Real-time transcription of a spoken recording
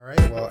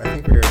right, well, I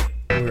think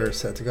we're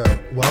set to go.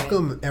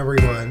 Welcome,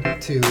 everyone,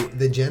 to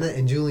the Jenna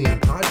and Julian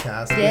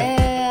podcast.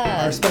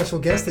 Yeah. Our special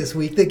guest this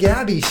week, The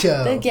Gabby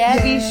Show. The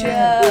Gabby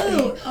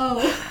Show.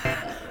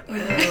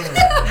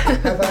 High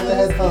five the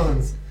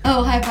headphones.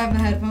 Oh, high five the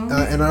headphones.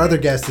 And our other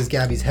guest is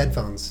Gabby's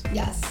headphones.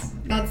 Yes,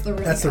 that's the real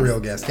That's guest. the real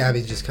guest.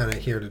 Gabby's just kind of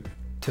here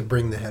to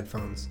bring the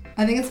headphones.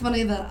 I think it's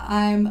funny that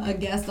I'm a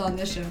guest on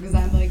this show because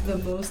I'm like the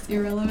most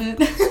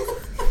irrelevant.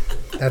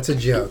 That's a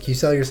joke. You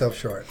sell yourself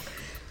short.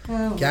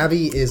 Oh.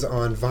 Gabby is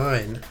on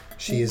Vine.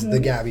 She is The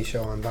Gabby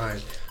Show on Vine.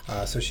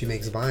 So she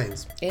makes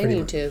Vines. And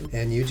pretty YouTube. much.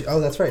 And YouTube. Oh,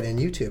 that's right. And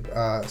YouTube.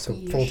 So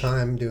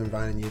full-time doing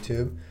Vine and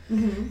YouTube.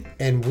 Mm-hmm.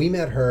 And we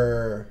met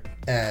her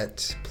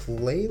at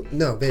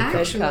VidCon.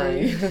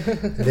 Actually,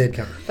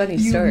 VidCon. Funny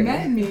you story.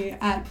 met me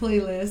at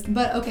Playlist,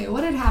 but okay,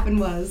 what had happened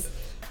was,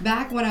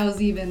 back when I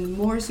was even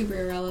more super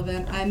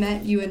irrelevant, I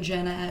met you and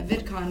Jenna at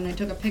VidCon, and I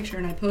took a picture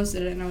and I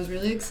posted it, and I was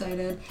really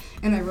excited,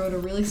 and I wrote a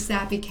really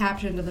sappy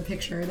caption to the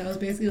picture that was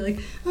basically like,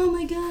 oh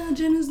my god,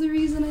 Jenna's the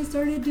reason I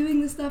started doing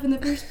this stuff in the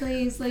first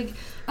place, like,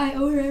 I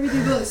owe her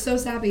everything, but it was so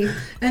sappy.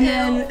 And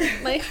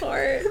then, my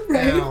heart.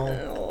 right?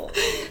 Ow.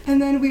 And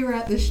then we were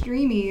at the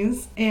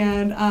Streamies,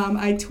 and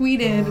I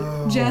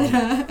tweeted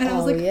Jenna, and I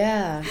was like,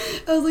 yeah.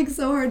 I was like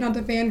so hard not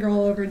to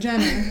fangirl over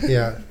Jenna.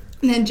 Yeah.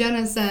 And then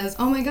Jenna says,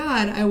 oh my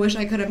god, I wish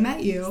I could have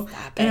met you.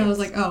 Stop And I it. was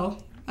like, oh,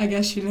 I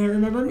guess she didn't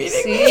remember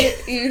meeting me.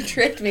 See, you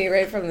tricked me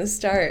right from the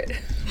start.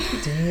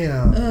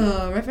 Damn.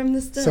 Oh, right from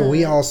the start. So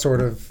we all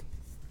sort of,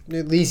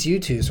 at least you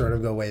two sort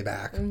of go way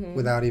back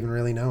without even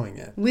really knowing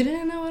it. We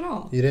didn't know at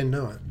all. You didn't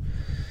know it.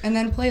 And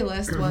then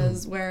Playlist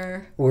was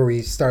where, Where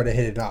we started to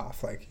hit it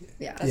off. Like,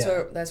 yeah,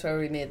 That's where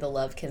we made the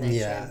love connection.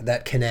 yeah,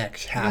 that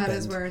connect happened that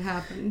is where it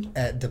happened.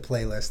 at the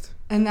playlist.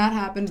 And that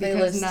happened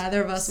because Playlist.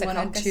 neither of us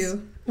wanted Secaucus.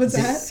 to. What's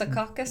that?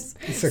 Secaucus.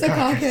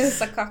 Secaucus.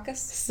 Secaucus.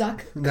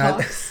 Suck That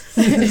cocks.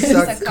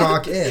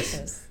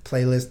 Suckcockis.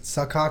 Playlist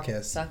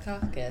Suckcockis.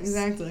 Secaucus.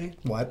 Exactly.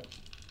 What?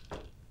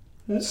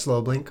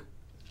 Slow blink.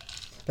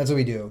 That's what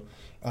we do.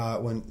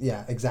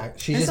 Exactly.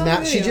 She I just saw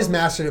the she video. just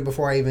mastered it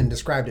before I even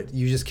described it.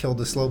 You just killed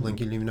the slow blink.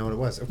 You didn't even know what it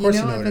was. Of You course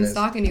know, you know I've what been it is.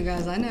 stalking you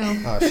guys. I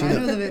know. She I know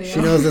kno- the video.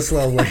 She knows the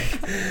slow blink.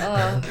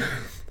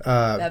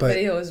 Oh, that but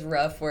video was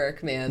rough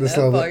work, man. the That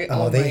slow bug- blink.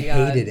 Oh, they my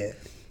God. hated it.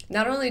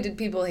 Not only did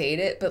people hate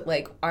it, but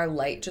like our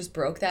light just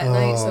broke that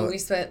night, so we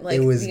spent like it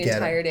was the ghetto.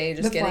 entire day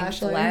just The getting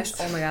flashlights. flashed.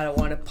 Oh my god, I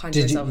want to punch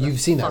Did you- myself in you've the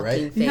seen that, fucking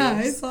right? face. Yeah,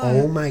 I saw Oh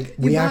it. my! You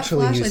We bought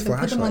actually used flashlights and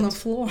put them on the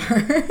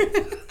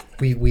flashlights. floor.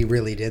 We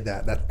really did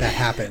that. That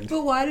happened.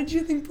 But why did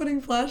you think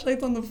putting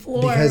flashlights on the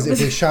floor? Because if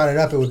we shot it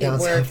up, it would It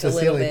bounce off worked the a little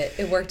ceiling. bit.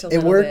 It worked a It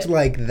little worked bit.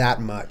 like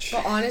that much.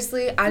 But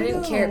honestly, I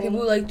didn't care. No. People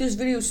were like, "This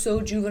video's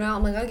so juvenile."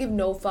 I'm like, I give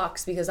no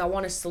fucks because I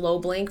want to slow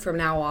blink from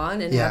now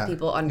on and have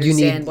people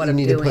understand what I'm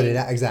doing. You need to put it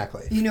out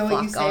exactly. You know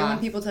what you Fuck say when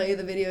off. people tell you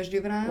the video is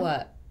juvenile?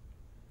 What?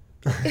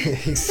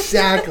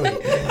 Exactly.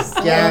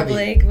 Slow Gabby.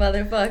 blink,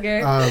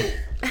 motherfucker.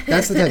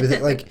 That's the type of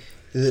thing. Like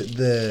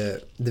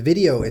the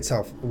video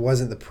itself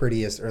wasn't the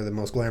prettiest or the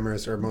most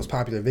glamorous or most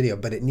popular video,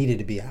 but it needed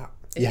to be out.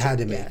 You had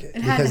to make it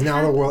It had because to now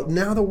happen.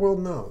 the world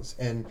knows,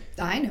 and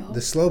I know.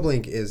 the slow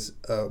blink is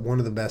one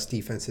of the best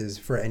defenses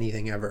for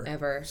anything ever.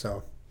 Ever.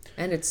 So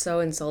And it's so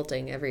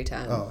insulting every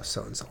time.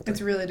 so insulting. It's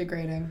really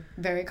degrading.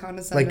 Very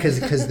condescending. Like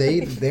because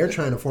they're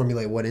trying to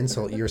formulate what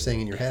insult you're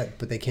saying in your head,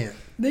 but they can't.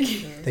 the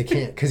They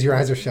can't because your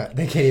eyes are shut.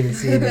 They can't even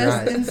see in your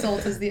best eyes.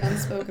 insult is the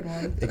unspoken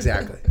one.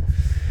 Exactly.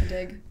 I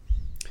dig.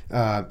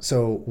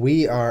 So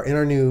we are in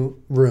our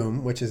new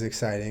room, which is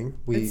exciting.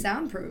 It's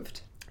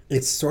soundproofed.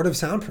 It's sort of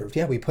soundproofed.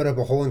 Yeah, we put up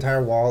a whole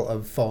entire wall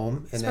of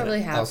foam and then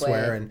probably halfway.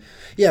 elsewhere, and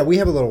yeah, we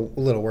have a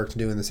little work to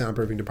do in the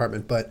soundproofing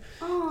department. But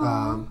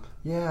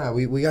yeah,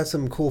 we got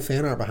some cool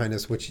fan art behind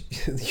us, which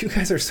you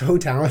guys are so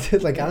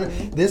talented. Like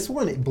this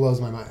one, it blows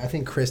my mind. I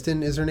think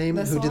Kristen is her name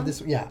This who did one?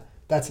 this. Yeah,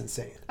 that's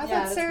insane. I Yeah,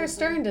 thought that's Sarah what-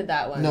 Stern did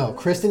that one. No,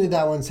 Kristen did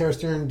that one. Sarah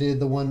Stern did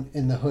the one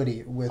in the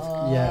hoodie with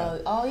yeah.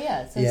 Oh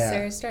yeah, it says Yeah.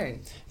 Sarah Stern.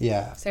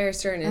 Yeah. Sarah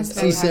Stern is That's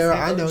See, Sarah,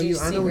 I OG know you.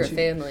 I know what secret you.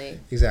 family.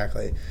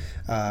 Exactly.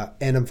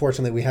 And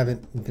unfortunately, we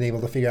haven't been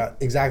able to figure out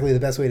exactly the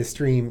best way to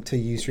stream to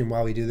Ustream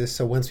while we do this.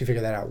 So once we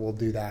figure that out, we'll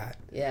do that.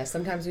 Yeah,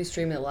 sometimes we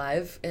stream it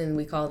live and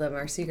we call them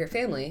our secret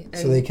family. And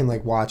So they can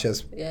like watch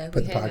us Yeah,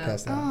 put we the hang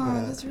podcast Oh, out.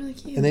 Yeah. that's really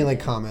cute. And they like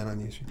comment on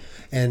Ustream.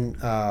 And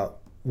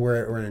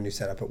we're in a new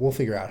setup, but we'll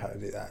figure out how to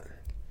do that.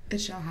 It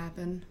shall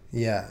happen.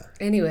 Yeah.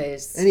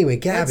 Anyways. Anyway,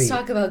 Gabby. Let's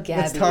talk about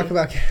Gabby. Let's talk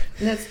about.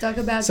 Let's talk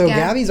about So Gabby.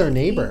 Gabby's our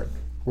neighbor.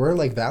 We're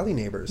like valley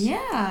neighbors.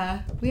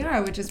 Yeah, we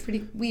are, which is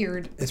pretty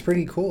weird. It's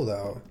pretty cool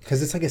though,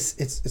 because it's like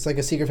it's like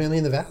a secret family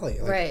in the valley.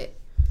 Like, Right.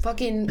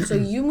 Fucking. So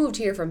you moved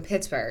here from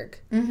Pittsburgh,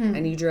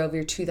 and you drove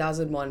your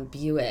 2001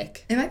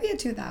 Buick. It might be a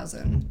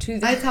 2000.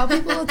 2000. I tell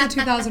people it's a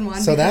 2001.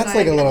 So because that's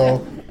like a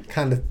little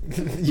kind of.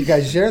 You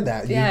guys shared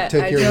that. You Yeah,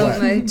 took I your drove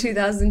what? my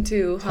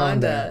 2002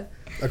 Honda.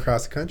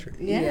 Across the country.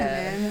 Yeah, Yeah.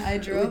 man. I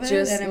drove With it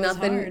just and it was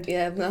nothing. hard.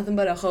 Yeah, nothing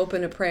but a hope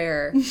and a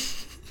prayer.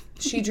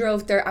 She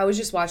drove I was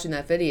just watching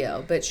that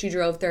video, but she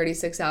drove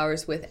 36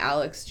 hours with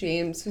Alex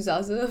James, who's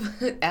also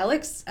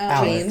Alex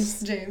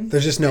James.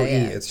 There's just no E.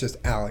 It's just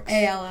Alex.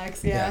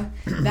 ALX, yeah.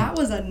 That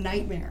was a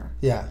nightmare.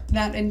 Yeah.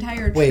 That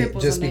entire trip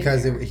was just a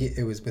nightmare. because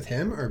it was with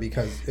him, or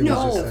because it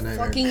was just a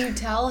nightmare? Fucking you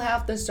tell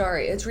half the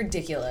story. It's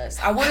ridiculous.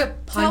 I want to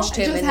punch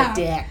him in the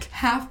dick.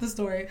 Half the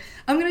story.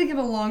 I'm going to give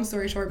a long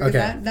story short because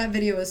that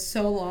video is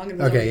so long.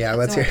 And okay, yeah,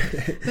 let's hear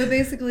it. But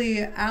basically,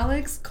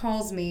 Alex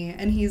calls me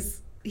and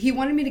he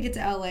wanted me to get to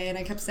LA, and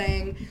I kept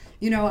saying,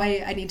 you know,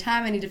 I need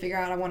time. I need to figure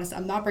out.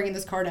 I'm not bringing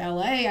this car to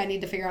LA. I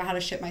need to figure out how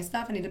to ship my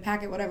stuff. I need to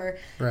pack it, whatever.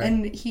 Right.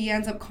 And he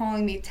ends up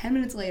calling me 10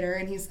 minutes later,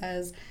 and he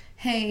says,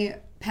 hey,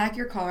 pack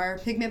your car,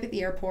 pick me up at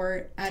the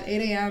airport at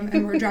 8 a.m.,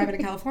 and we're driving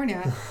to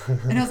California.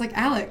 And I was like,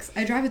 Alex,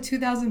 I drive a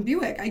 2000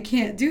 Buick. I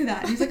can't do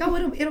that. And he's like, oh,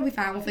 it'll be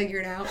fine. We'll figure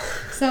it out.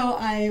 So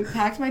I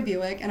packed my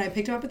Buick, and I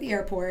picked him up at the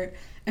airport,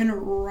 and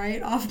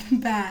right off the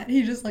bat,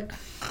 he just like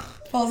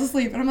falls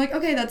asleep. And I'm like,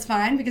 okay, that's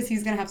fine, because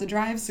he's going to have to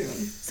drive soon.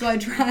 So I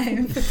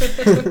drive.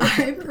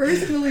 I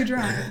personally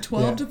drive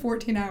 12 to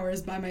 14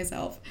 hours by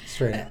myself.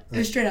 Straight up.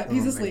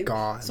 He's asleep.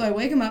 God. So I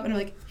wake him up and I'm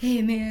like,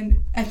 hey,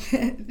 man, I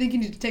think you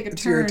need to take a turn.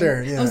 It's your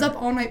turn, yeah. I was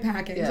up all night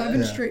packing. Yeah. So I've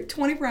been straight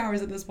 24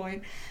 hours at this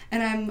point.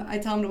 And I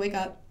tell him to wake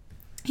up.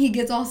 He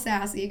gets all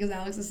sassy, because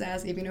Alex is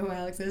sassy, if you know who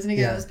Alex is. And he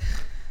goes,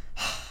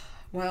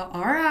 well,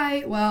 all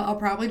right. Well, I'll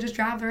probably just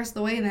drive the rest of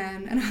the way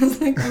then. And I was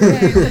like,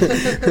 okay.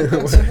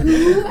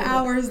 2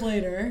 hours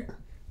later,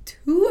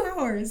 2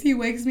 hours, he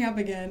wakes me up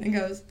again and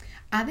goes,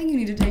 I think you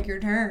need to take your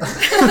turn.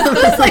 I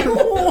was like,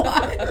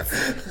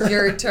 what?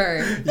 Your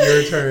turn.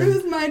 Your turn. It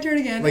was my turn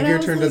again. Like, your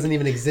turn doesn't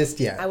even exist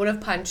yet. I would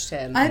have punched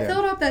him. I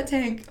filled up that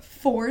tank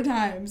 4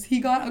 times. He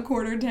got a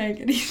quarter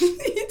tank, and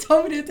he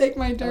told me to take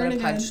my turn again. I would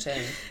have punched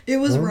him. It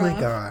was rough. Oh, my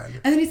God.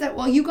 And then he said,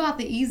 well, you got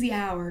the easy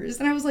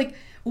hours. And I was like,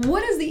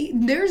 what is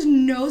there's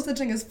no such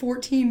thing as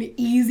 14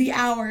 easy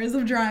hours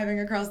of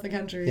driving across the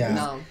country. Yeah.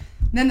 No.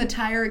 Then the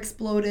tire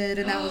exploded,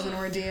 and that was an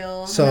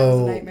ordeal. So that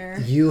was a nightmare.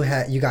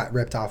 You got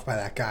ripped off by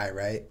that guy,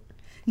 right?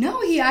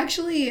 No, he did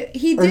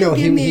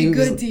give me a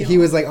good deal. He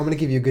was like, I'm going to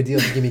give you a good deal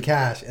if you give me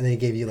cash, and then he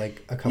gave you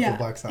like a couple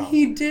bucks off.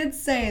 He did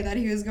say that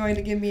he was going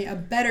to give me a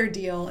better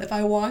deal if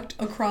I walked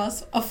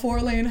across a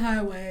 4-lane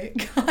highway,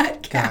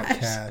 got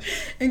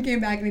cash, and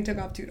came back, and he took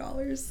off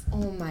 $2.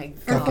 Oh my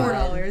God. Or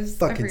 $4.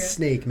 Fucking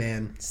snake,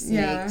 man.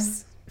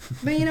 Snakes. Yeah.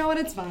 But you know what?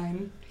 It's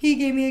fine. He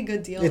gave me a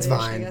good deal. It's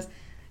fine. I guess.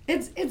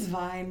 It's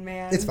fine,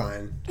 man. It's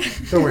fine.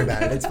 Don't worry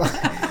about it. It's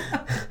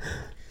fine.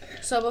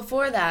 So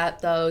before that,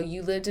 though,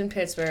 you lived in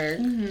Pittsburgh.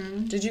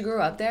 Mm-hmm. Did you grow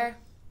up there?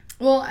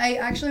 Well, I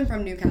actually am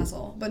from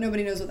Newcastle, but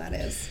nobody knows what that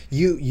is.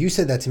 You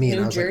said that to me,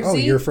 and I was like, oh,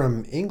 you're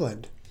from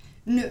England.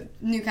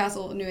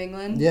 Newcastle, New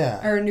England?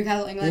 Yeah. Or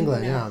Newcastle, England?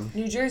 England, yeah.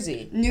 New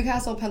Jersey.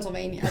 Newcastle,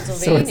 Pennsylvania.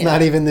 So it's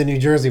not even the New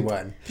Jersey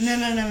one.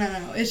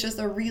 No. It's just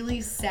a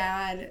really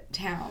sad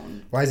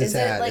town. Why is it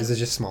sad? Is it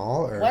just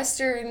small? Or?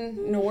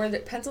 Western,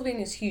 northern,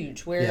 Pennsylvania's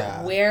huge.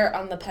 Where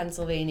on the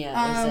Pennsylvania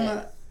is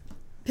it?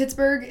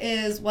 Pittsburgh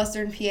is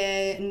Western PA,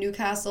 and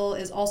Newcastle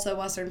is also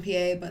Western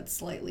PA, but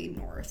slightly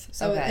north.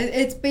 So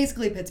it's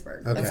basically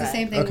Pittsburgh. Okay. It's the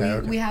same thing.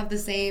 Okay. We have the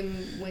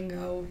same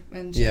lingo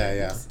and shit.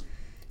 Yeah.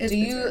 Do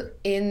you,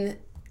 in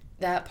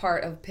that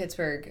part of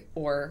Pittsburgh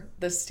or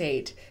the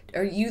state,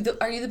 are you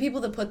the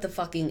people that put the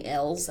fucking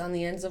L's on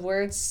the ends of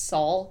words?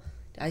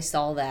 I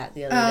saw that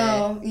the other day.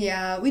 Oh,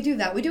 yeah. We do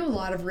that. We do a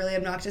lot of really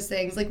obnoxious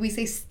things. Like, we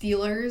say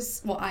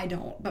Steelers. Well, I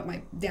don't, but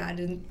my dad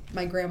and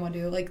my grandma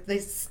do. Like, they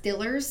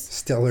Stillers.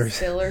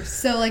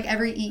 So, like,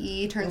 every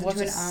EE turns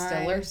into an I.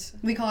 Stillers?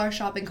 We call our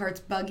shopping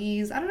carts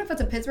buggies. I don't know if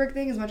that's a Pittsburgh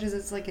thing as much as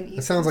it's like an East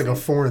Coast It sounds like a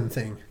foreign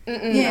thing.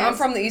 Yeah, I'm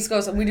from the East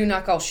Coast, and we do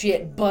not call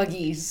shit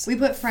buggies. We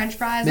put French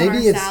fries on our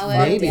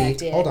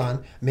salad. Hold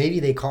on. Maybe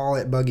they call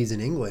it buggies in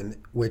England,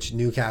 which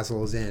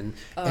Newcastle is in,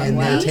 and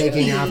they're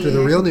taking after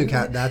the real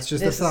Newcastle. That's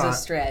just a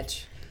thought.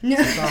 Stretch.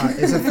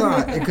 It's a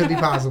thought. It could be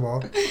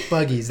possible.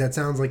 Buggies. That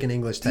sounds like an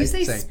English type thing. Do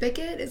you say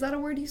spigot? Is that a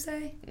word you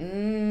say?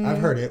 I've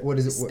heard it. What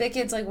is it?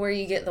 Spigot's like where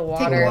you get the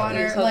water.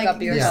 You hook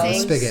up your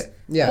sink. Spigot.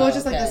 Yeah. Well, it's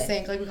just like the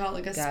sink. Like we call it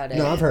like a spigot.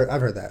 No, I've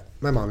heard that.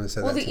 My mom has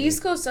said that. Well, the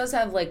East Coast does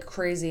have like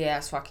crazy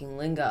ass fucking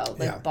lingo.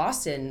 Like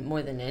Boston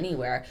more than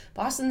anywhere.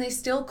 Boston, they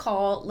still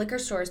call liquor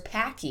stores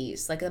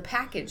packies, like a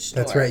package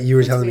store. That's right. You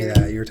were telling me that.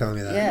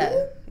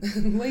 Yeah.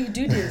 Well, you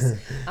do this.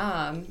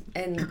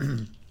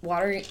 And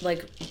water,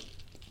 like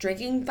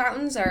drinking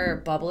fountains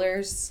are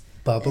bubblers.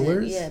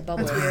 Bubblers? Yeah,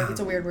 bubblers. That's weird. It's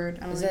a weird word.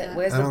 I don't like that.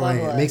 Where's the bubbler? Like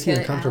it. It makes me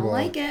uncomfortable.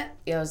 I don't like it.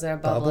 Yeah, is there a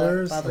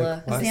bubbler?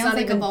 Bubblers? Like, it's not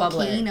even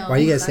bubbler. Why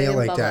you guys say it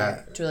like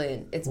that?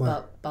 Julian, it's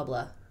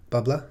bubbler.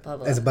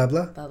 Bubbler? It's a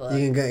bubbler? Bubbler.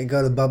 You can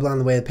go to Bubbler on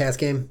the way to the pass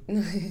game?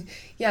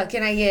 Yeah,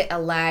 can I get a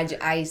large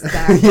ice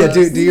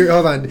Yeah,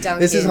 hold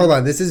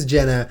on. This is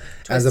Jenna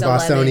as a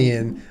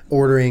Bostonian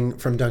ordering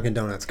from Dunkin'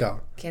 Donuts.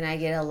 Go. Can I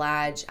get a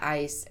large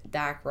ice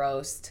dark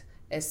roast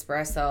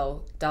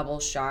espresso double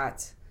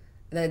shot?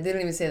 They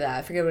don't even say that.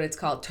 I forget what it's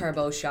called.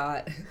 Turbo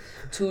shot.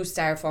 2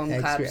 styrofoam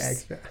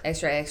cups.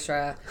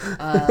 Extra.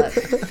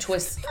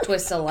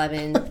 Twist a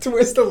lemon.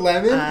 Twist a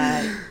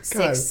lemon?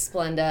 6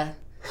 Splenda.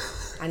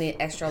 I need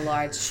extra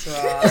large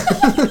straw.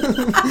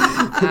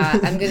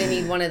 I'm gonna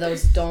need one of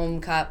those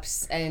dome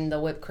cups and the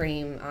whipped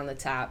cream on the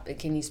top. And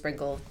can you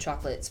sprinkle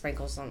chocolate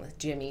sprinkles on the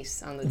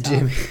Jimmy's on the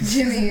top?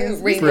 Jimmy's.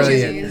 Rainbow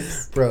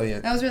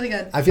Brilliant. That was really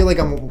good. I feel like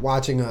I'm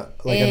watching a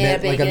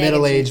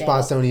middle-aged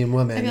Bostonian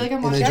woman. I feel like I'm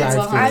in the watching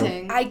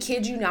drive-thru. I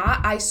kid you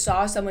not. I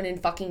saw someone in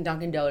fucking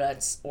Dunkin'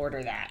 Donuts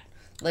order that.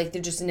 Like,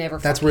 they're just never.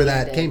 That's where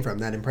that came from.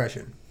 That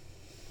impression.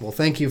 Well,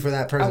 thank you for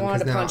that person. I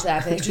wanted to punch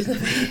that bitch in the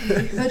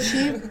face. But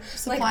she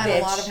supplied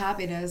a lot of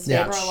happiness for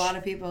a lot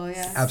of people,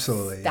 yeah.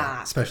 Absolutely. Stop.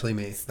 Yeah. Especially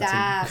me.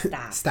 Stop.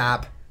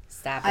 Stop it.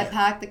 I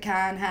packed the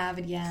can, have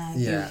it, yeah.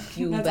 Yeah.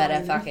 You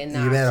better fucking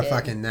not, You better kid.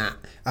 fucking not.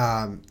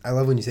 I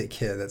love when you say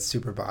kid. That's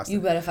super Boston.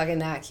 You better fucking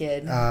not,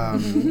 kid.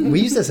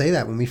 We used to say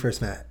that when we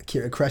first met.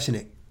 Crushing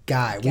it.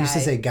 Guy. We used to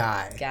say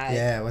guy.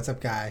 Yeah, what's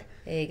up, guy?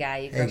 Hey, guy.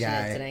 You crushing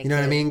it tonight, You know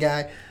what I kid. mean,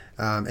 guy?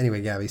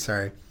 Anyway, Gabby,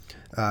 sorry.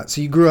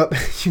 So you grew up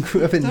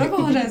in... Don't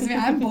apologize to me.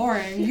 I'm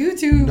boring. You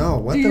two No,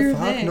 what do the your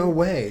fuck? thing. No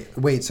way.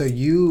 Wait, so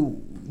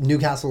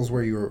Newcastle's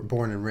where you were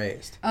born and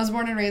raised? I was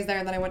born and raised there,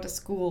 and then I went to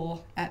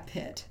school at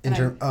Pitt. And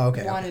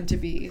okay. I wanted to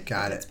be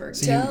Got in it. Pittsburgh.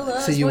 So Tell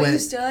us you what went- you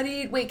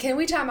studied. Wait, can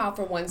we time out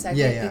for 1 second?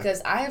 Yeah.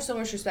 Because I have so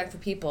much respect for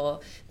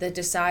people that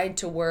decide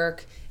to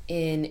work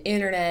in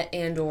internet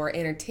and or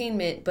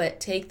entertainment, but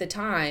take the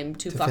time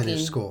to fucking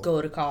finish school. go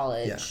to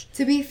college. Yeah.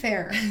 To be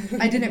fair,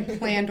 I didn't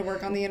plan to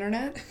work on the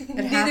internet. It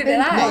Neither happened did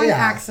I. on Yeah.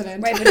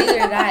 accident. Right, but neither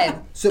did I.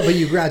 But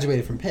you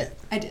graduated from Pitt.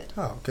 I did.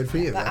 Oh, good for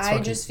you. But That's I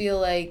fucking- just feel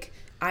like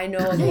I know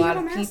of a Yeah, you lot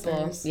have of a people.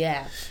 master's.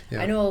 Yeah.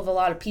 Yeah. I know of a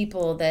lot of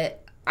people that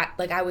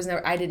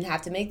I didn't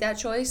have to make that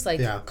choice,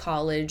 like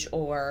college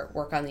or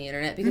work on the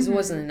internet, because it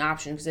wasn't an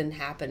option, because it didn't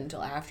happen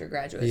until after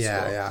graduate school.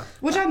 Yeah.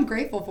 Which I'm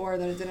grateful for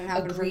that it didn't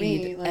happen for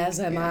me. Agreed, as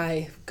am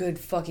I. Good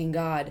fucking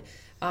God.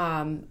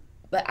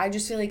 But I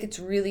just feel like it's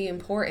really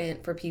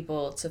important for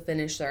people to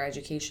finish their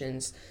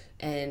educations.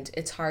 And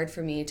it's hard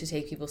for me to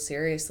take people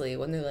seriously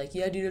when they're like,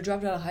 yeah, dude, I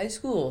dropped out of high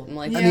school. I'm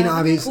like, I mean, Yeah,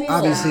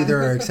 obviously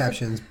there are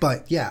exceptions,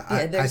 but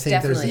I there's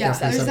think there's definitely Yeah, definitely there's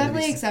something to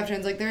definitely be-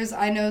 exceptions.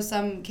 Like I know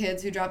some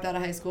kids who dropped out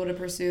of high school to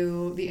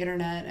pursue the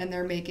internet, and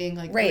they're making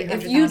like right.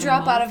 If you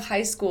drop out of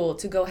high school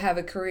to go have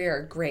a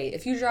career, great.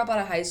 If you drop out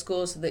of high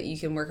school so that you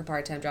can work a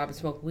part-time job and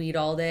smoke weed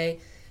all day,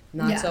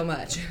 not so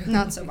much.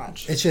 Not so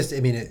much. It's just,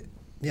 I mean,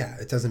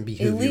 it doesn't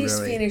behoove At you least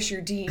really. finish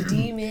your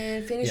GED,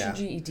 man. Finish your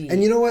GED.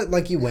 And you know what?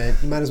 Like you went,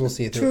 you might as well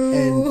see it through.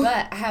 And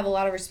But I have a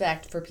lot of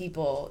respect for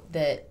people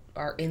that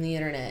are in the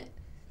internet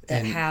that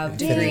And have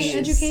finish.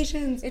 degrees.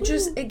 Educations.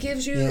 It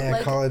gives you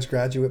like college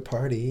graduate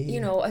party.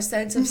 a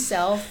sense of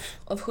self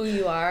of who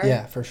you are.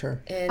 Yeah, for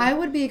sure. And I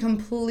would be a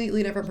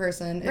completely different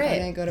person if I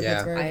didn't go to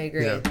Pittsburgh. I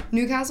agree. Yeah.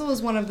 Newcastle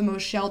is one of the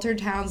most sheltered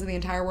towns in the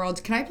entire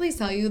world. Can I please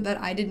tell you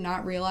that I did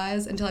not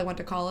realize until I went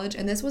to college,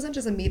 and this wasn't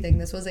just a me thing,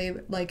 this was a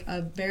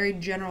very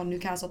general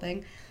Newcastle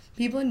thing.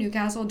 People in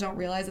Newcastle don't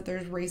realize that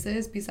there's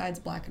races besides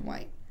black and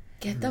white.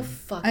 Get the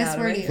fuck I out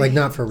swear of to me. you. Like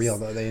not for real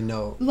though. They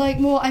know.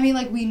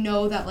 We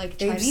know that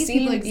Chinese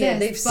people exist. Yeah,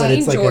 they've but seen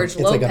It's like George it's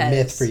like a Lopez,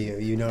 myth for you.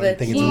 You don't but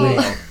think it's he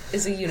real.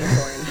 is a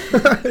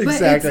unicorn.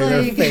 Exactly.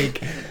 They're like-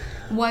 fake.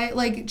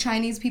 white,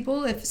 Chinese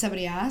people, if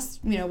somebody asked,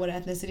 what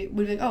ethnicity,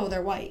 would be like, oh,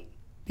 they're white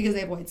because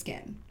they have white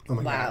skin. Oh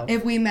my Wow. god.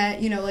 If we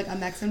met, like a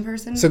Mexican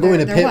person, So going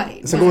to they're Pitt.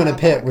 white. So They're going to not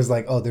Pitt black. was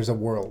like, oh, there's a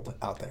world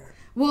out there.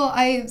 Well,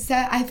 I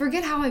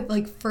forget how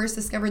I first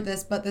discovered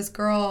this, but this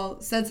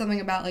girl said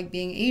something about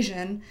being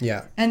Asian.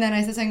 Yeah. And then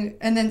I said something,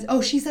 and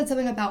then she said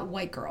something about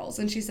white girls,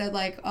 and she said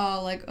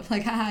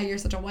haha, you're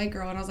such a white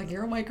girl, and I was like,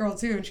 you're a white girl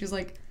too, and she's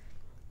like,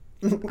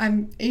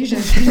 I'm Asian,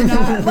 you're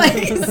not.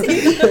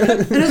 See? And I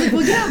was like,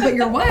 well, yeah, but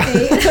you're white.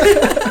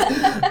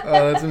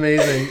 Oh, that's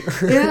amazing.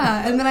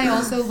 Yeah, and then I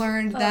also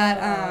learned that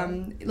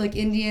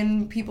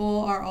Indian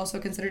people are also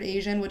considered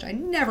Asian, which I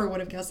never would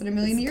have guessed in a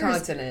million years.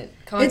 Continent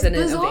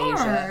of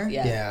bizarre. Asia.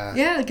 Yeah.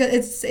 Yeah,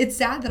 because it's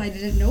sad that I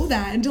didn't know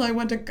that until I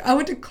went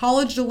to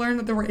college to learn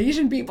that there were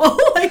Asian people.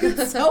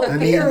 It's so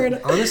weird.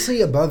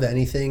 Honestly, above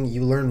anything,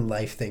 you learn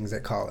life things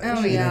at college. Oh,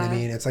 You know yeah. what I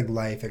mean? It's like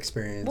life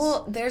experience.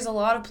 Well, there's a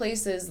lot of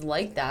places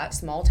like that,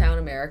 small town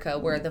America,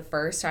 where the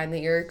first time that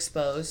you're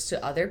exposed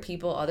to other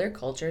people, other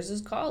cultures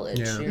is college.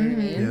 Yeah. You know what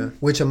I mean? Yeah.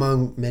 Which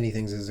among many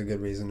things is a good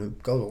reason to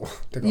go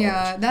to college.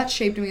 Yeah, that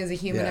shaped me as a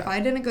human. Yeah. If I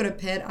didn't go to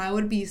Pitt, I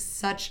would be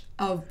such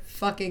a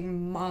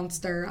fucking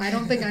monster. I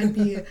don't think I'd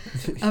be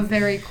a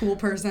very cool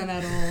person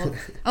at all.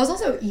 I was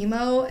also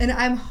emo, and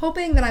I'm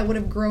hoping that I would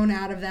have grown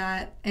out of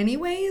that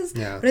anyways.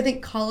 Yeah. But I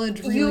think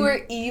college really... You were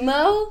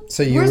emo?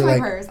 So you Where's were my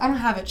like, purse? I don't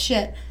have it.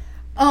 Shit.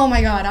 Oh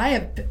my god, I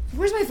have...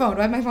 Where's my phone? Do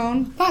I have my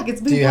phone? Fuck, it's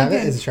been Do you have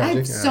plugged it? in. Is it I charging?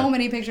 have so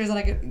many pictures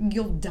that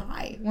you'll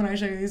die when I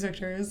show you these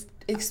pictures.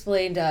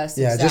 Explain to us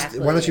yeah, exactly.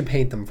 just why don't you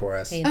paint them for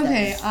us? Paint them.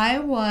 Okay, I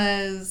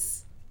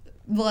was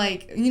in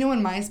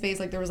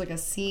MySpace, there was a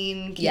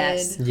scene kid.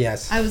 Yes.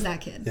 Yes. I was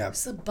that kid. Yeah.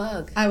 It's a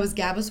bug. I was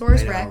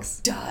Gabasaurus I know. Rex.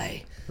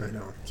 Die. I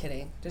know.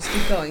 Kidding. Just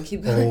keep going.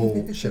 Keep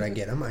going. Oh, should I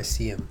get him? I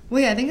see him.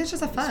 Wait, I think it's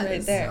just a fuzz.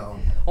 Right there. No.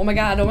 Oh my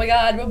god.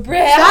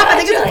 Brad. Stop! I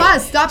think it's a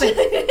fuzz. Stop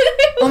it.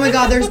 Oh my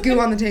god, there's goo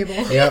on the table.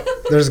 Yep.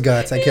 There's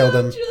guts. I killed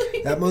him.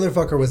 That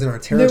motherfucker was in our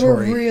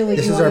territory. really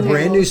This is our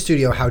brand new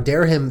studio. How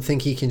dare him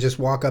think he can just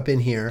walk up in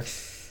here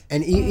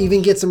and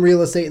even get some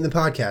real estate in the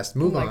podcast.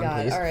 Move on,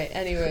 please. All right,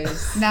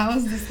 anyways. That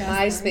was disgusting.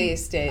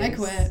 MySpace days. I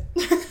quit.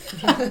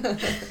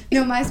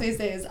 No, MySpace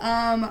days.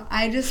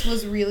 I just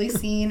was really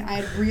seen. I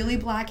had really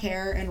black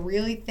hair and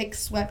really thick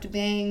swept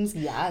bangs.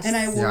 Yes. And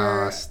I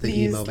wore the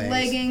these emo bangs.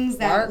 leggings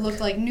that Work. looked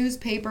like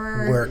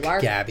newspaper. Work,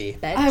 Lark, Gabby.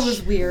 bitch. I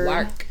was weird.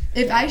 Lark,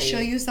 If I Gabby. show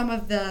you some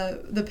of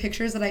the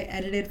pictures that I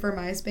edited for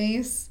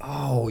MySpace,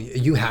 Oh,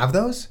 you have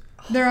those?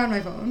 they're on my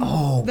phone.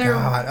 Oh, They're-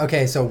 God.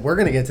 Okay, so we're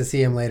going to get to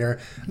see him later.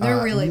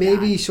 They're really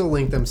Maybe bad. she'll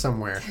link them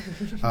somewhere.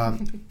 I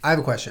have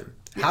a question.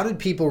 How did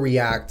people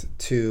react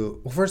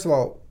to... Well, first of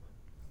all,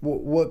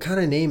 what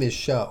kind of name is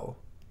Show?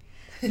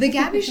 The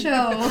Gabby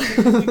Show.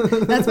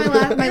 That's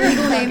my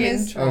legal name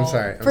is Oh, I'm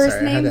sorry. first I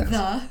had name to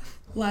ask.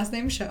 The, last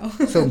name Show.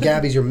 So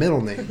Gabby's your middle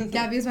name.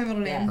 Gabby is my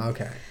middle name.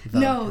 Okay.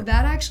 No,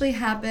 that actually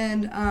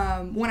happened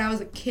when I was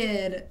a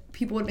kid.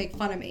 People would make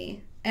fun of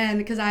me. And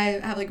because I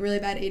have like really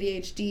bad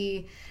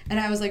ADHD and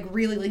I was like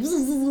really like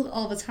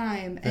all the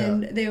time.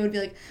 And they would be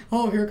like,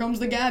 oh, here comes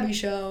the Gabby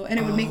Show. And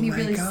it would make me my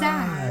really God.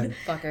 sad.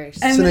 Fuckers.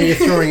 And So now then- you're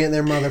throwing it in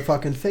their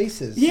motherfucking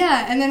faces.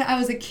 Yeah, and then I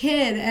was a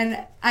kid,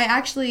 and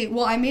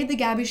I made the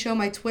Gabby Show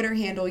my Twitter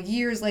handle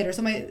years later.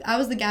 So I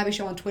was the Gabby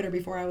Show on Twitter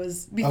before I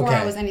was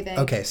anything.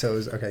 Okay, so it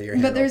was your But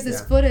handle, there's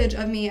this yeah. footage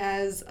of me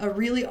as a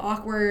really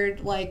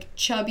awkward, like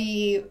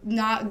chubby,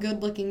 not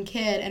good-looking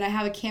kid, and I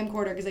have a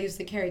camcorder because I used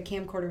to carry a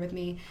camcorder with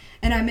me,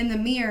 and I'm in the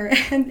mirror,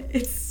 and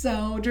it's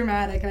so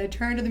dramatic. And I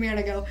turn to the mirror and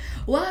I go,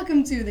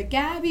 "Welcome to the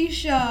Gabby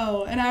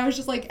Show," and I was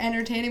just like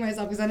entertaining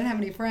myself because I didn't have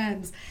any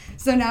friends.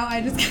 So now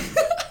I just,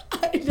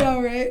 I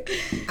know, right?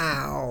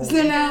 Ow.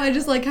 So now I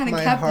just like kind of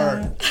My kept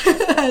heart.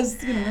 that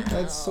as, you know.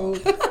 That's so...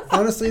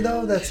 Honestly,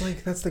 though,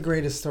 that's the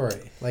greatest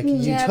story. Like,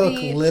 you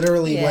Gabby, took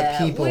literally what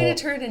people... Way to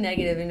turn a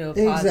negative into a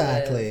positive.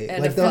 Exactly.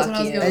 And Like a those, fuck what I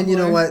was you. going and you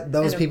know for. what?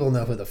 Those And a- people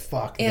know who the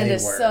fuck And they a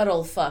were.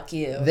 subtle fuck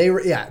you. They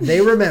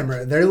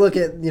remember. They look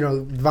at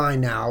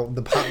Vine now,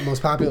 the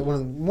most popular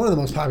one of the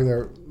most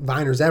popular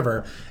Viners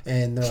ever,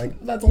 and they're like,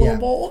 That's a little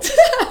bold.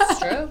 It's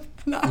true.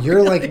 Not You're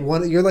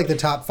really. you're like the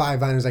top 5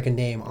 Viners I can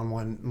name on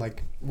one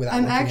without.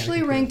 I'm looking at a actually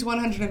computer. ranked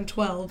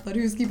 112, but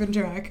who's keeping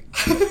track?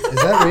 Is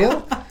that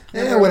real?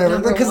 Yeah, whatever.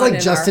 number Because one like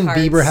in Justin our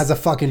Bieber hearts. has a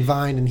fucking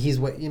Vine, and he's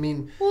what I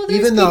mean. Well, there's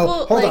even though,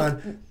 people hold like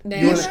on,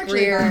 Nash wanna-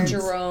 Greer,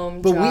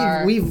 Jerome, but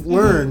Jar. we've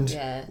learned,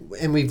 Yeah.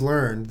 and we've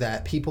learned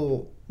that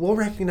people will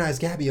recognize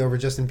Gabby over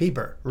Justin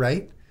Bieber,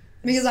 right?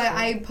 Because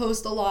I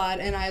post a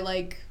lot and I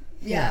like,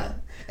 yeah.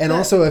 And But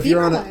also, if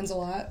you're Bieber on lines a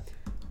lot.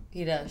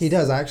 He does. He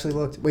does. I actually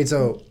looked. Wait,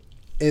 so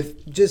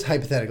if just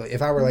hypothetically,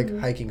 if I were like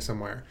hiking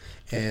somewhere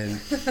and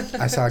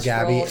I saw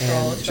Gabby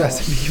Troll. and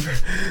Justin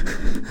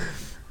Bieber,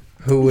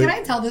 who would? Can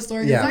I tell this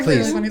story? It's Yeah, actually a please.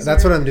 really funny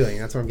That's story. what I'm doing.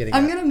 That's what I'm getting.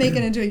 I'm at. gonna make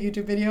it into a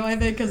YouTube video, I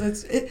think,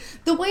 because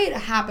the way it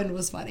happened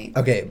was funny.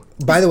 Okay.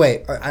 By the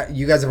way,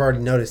 you guys have already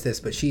noticed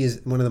this, but she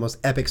is one of the most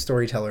epic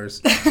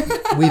storytellers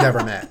we've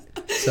ever met.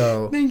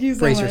 So Thank you so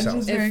brace much. yourself.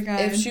 It's very If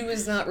kind. she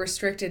was not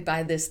restricted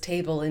by this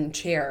table and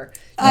chair,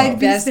 I'd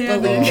be best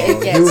standing. believe Oh,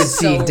 it gets you would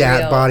see so dat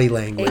real. body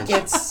language. It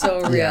gets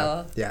so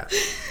real. Yeah.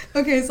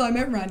 Okay, so I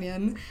met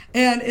Runyon,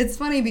 and it's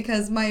funny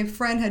because my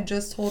friend had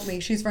just told me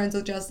she's friends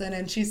with Justin,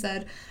 and she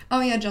said, "Oh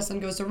yeah, Justin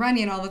goes to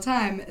Runyon all the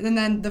time." And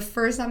then the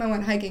first time I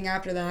went hiking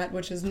after that,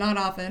 which is not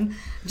often,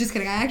 just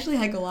kidding, I actually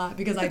hike a lot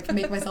because I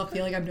make myself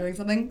feel like I'm doing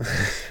something.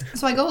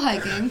 So I go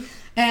hiking,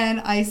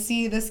 and I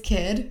see this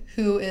kid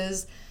who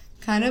is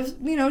kind of,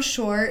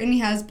 short, and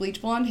he has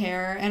bleach blonde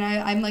hair, and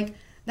I'm like,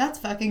 that's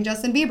fucking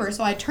Justin Bieber.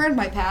 So I turned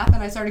my path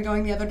and I started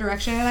going the other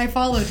direction and I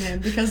followed him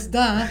because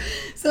duh.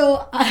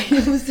 So I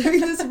was doing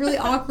this really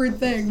awkward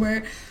thing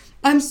where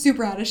I'm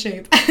super out of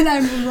shape and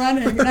I'm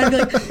running and I'd be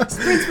like,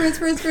 sprint, sprint,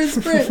 sprint, sprint,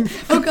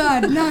 sprint. Oh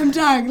God, now I'm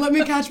dying. Let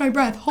me catch my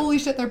breath. Holy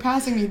shit, they're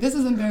passing me. This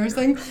is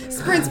embarrassing.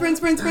 Sprint, sprint,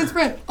 sprint, sprint,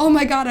 sprint. Oh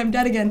my God, I'm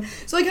dead again.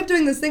 So I kept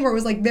doing this thing where it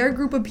was like their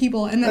group of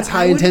people and then That's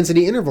high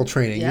intensity interval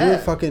training. Yeah, you were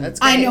fucking. that's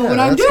I know Yeah, what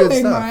I'm that's good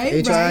doing, stuff. right?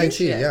 HIIT,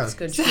 yeah. It's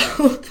good shit.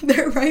 So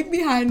they're right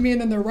behind me and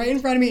then they're right in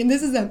front of me and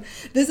this is them.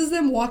 This is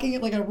them walking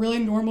at like a really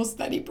normal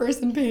steady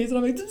person pace and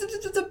I'm like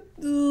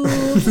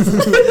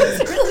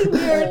it's really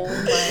weird. Oh my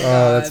Oh,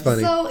 god. that's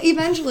funny. So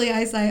eventually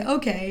I say,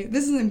 okay,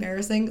 this is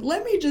embarrassing.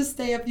 Let me just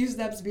stay a few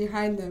steps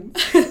behind them.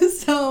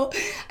 So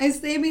I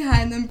stay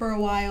behind them for a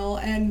while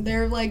and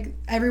they're like,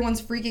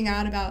 everyone's freaking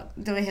out about,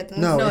 did I hit this?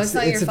 No, No, it's it's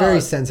not your a very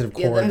fault. sensitive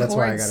Yeah, cord. the That's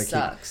why I cord gotta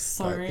sucks. keep.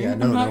 Sorry. Yeah,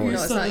 no, I'm not no,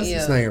 used it's to not this. you.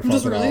 It's not your I'm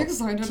just fault at really all.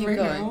 excited Keep right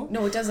going. now.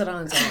 No, it does it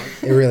on its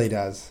own. It really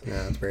does.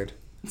 Yeah, that's weird.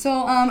 So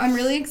I'm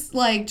really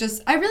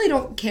I really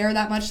don't care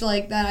that much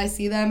like that I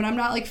see them and I'm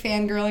not like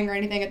fangirling or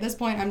anything. At this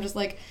point I'm just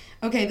like,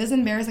 okay, this is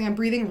embarrassing. I'm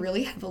breathing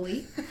really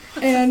heavily.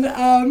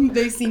 And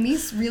they see me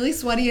really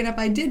sweaty and if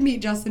I did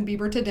meet Justin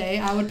Bieber today,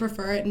 I would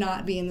prefer it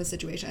not be in this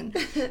situation.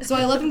 So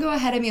I let them go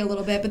ahead of me a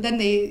little bit, but then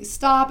they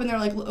stop and they're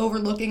like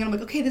overlooking and I'm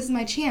like, okay, this is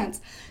my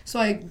chance. So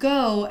I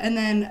go and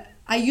then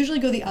I usually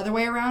go the other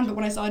way around, but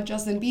when I saw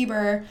Justin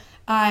Bieber,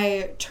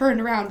 I turned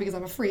around because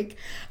I'm a freak.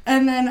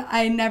 And then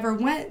I never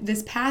went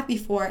this path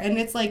before. And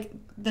it's like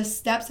the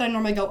steps that I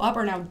normally go up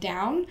are now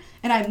down.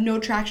 And I have no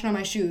traction on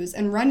my shoes.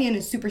 And Runyon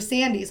is super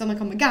sandy. So I'm like,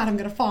 oh my God, I'm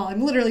going to fall.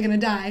 I'm literally going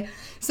to die.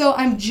 So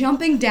I'm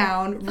jumping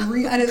down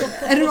at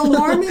an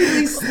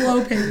alarmingly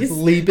slow pace.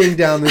 Leaping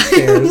down the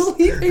stairs.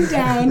 Leaping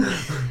down.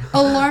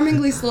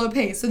 Alarmingly slow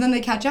pace. So then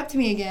they catch up to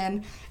me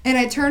again. And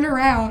I turn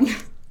around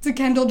to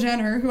Kendall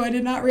Jenner, who I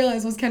did not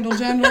realize was Kendall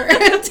Jenner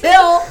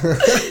until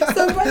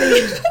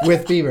somebody...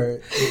 With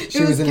Bieber.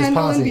 She was in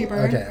Kendall his posse. and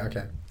Bieber.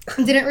 Okay.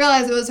 Didn't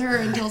realize it was her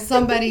until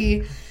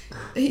somebody...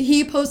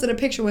 He posted a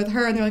picture with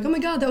her, and they're like, oh my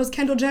God, that was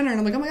Kendall Jenner. And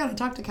I'm like, oh my God, I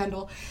talked to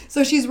Kendall.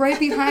 So she's right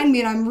behind me,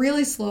 and I'm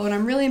really slow, and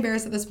I'm really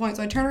embarrassed at this point.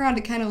 So I turn around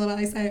to Kendall, and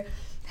I say,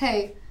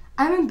 hey,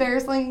 I'm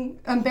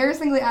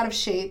embarrassingly out of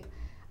shape.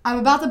 I'm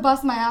about to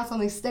bust my ass on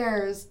these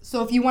stairs,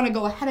 so if you want to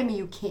go ahead of me,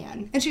 you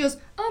can. And she goes,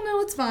 oh,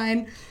 no, it's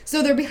fine.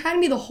 So they're behind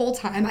me the whole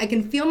time. I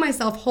can feel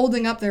myself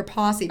holding up their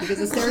posse because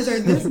the stairs are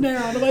this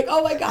narrow. And I'm like,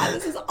 oh my God,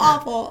 this is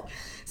awful.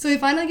 So we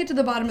finally get to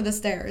the bottom of the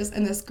stairs,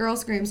 and this girl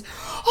screams,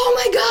 oh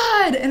my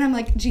God! And I'm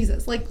like,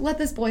 Jesus, like, let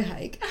this boy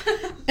hike.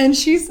 And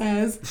she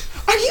says,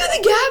 are you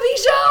the Gabby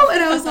Show?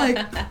 And I was like...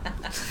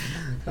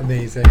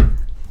 Amazing.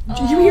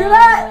 Did you hear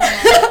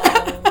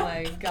that? Oh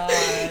my God.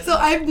 So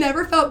I've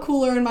never felt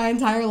cooler in my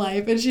entire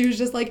life. And she was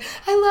just like,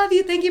 I love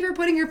you. Thank you for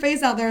putting your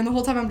face out there. And the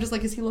whole time I'm just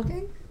like, is he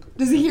looking?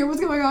 Does he hear what's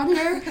going on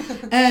here?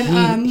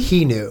 And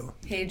he knew.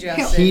 Hey,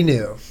 Justin. He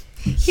knew.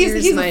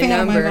 He's my a fan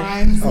number. of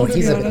my vines. Oh, let's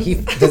be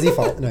honest. does he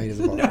fall? No, he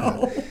doesn't fall.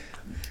 No.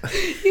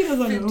 He doesn't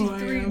know who I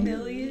 53 am.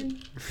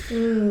 million?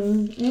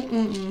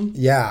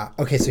 Yeah.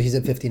 Okay, so he's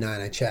at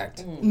 59. I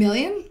checked.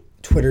 Million?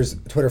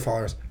 Twitter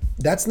followers.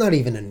 That's not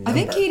even a number. I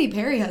think Katy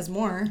Perry has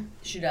more.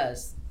 She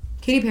does.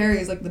 Katy Perry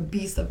is like the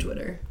beast of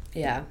Twitter.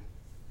 Yeah.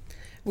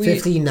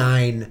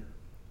 59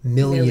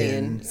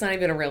 million It's not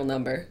even a real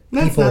number.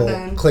 That's people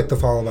nothing. click the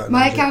follow button.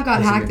 My account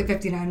got hacked at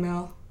 59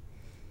 mil.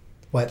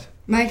 What?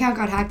 My account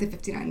got hacked at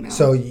 59 mil.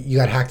 So you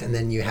got hacked and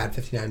then you had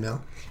 59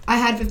 mil? I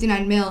had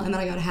 59 mil and then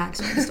I got hacked.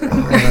 So I started.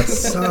 Oh, that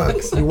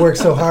sucks. You worked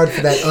so hard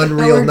for that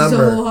unreal I worked number.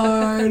 so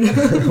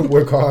hard.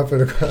 Work hard for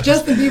the cause.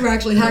 Justin Bieber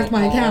actually hacked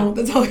my account.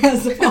 That's how he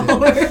has the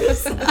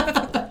followers.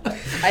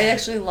 I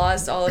actually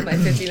lost all of my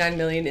 59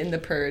 million in the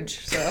purge.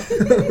 So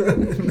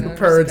The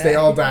purge, they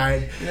all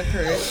died. in the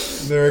purge.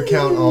 Their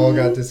account all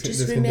got Just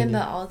discontinued.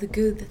 remember all the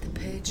good that the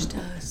purge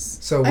does.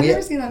 So I've we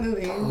never seen that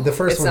movie. the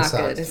first It's one not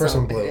sucked. good. The It's first not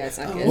one good. blew. Yeah, it's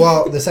not good.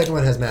 Well, the second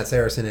one has Matt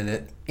Saracen in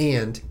it,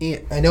 and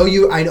I know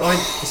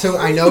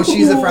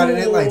she's a Friday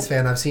Night Lights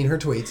fan. I've seen her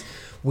tweets.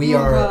 We Oh,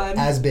 are God.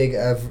 as big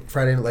of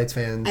Friday Night Lights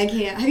fans. I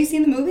can't. Have you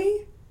seen the movie?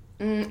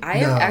 I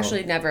have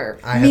actually never.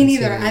 I Me haven't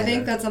neither. seen it I think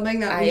either. that's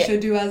something that we I-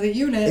 should do as a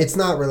unit. It's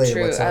not related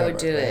True, I whatsoever. would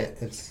do it.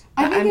 Right? It's.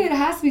 I think it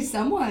has to be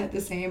somewhat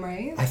the same,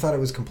 right? I thought it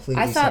was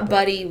completely. I thought separate.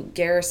 Buddy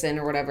Garrison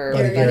or whatever,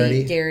 Buddy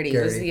Garrity was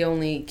Garrity. the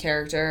only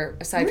character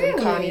aside Really?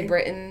 from Connie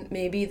Britton,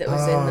 maybe that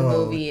was in the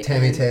movie.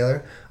 Tammy and-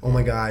 Taylor. Oh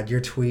my God, your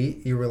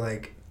tweet. You were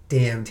like,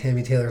 "Damn,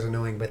 Tammy Taylor's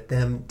annoying, but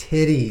them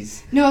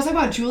titties." No, I was talking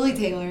about Julie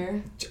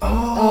Taylor.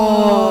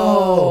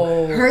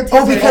 Oh. Her tits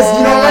Oh, because are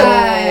you know what?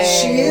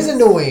 nice. She is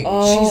annoying.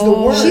 She's the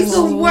worst. She's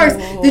the worst.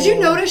 Did you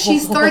notice she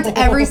starts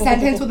every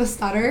sentence with a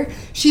stutter?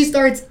 She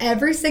starts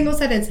every single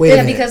sentence. Wait a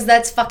Yeah, minute. because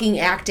that's fucking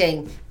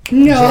acting.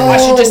 No. I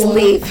should just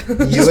leave.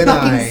 Just you and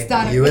fucking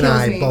stutter you and kills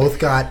I me. both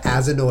got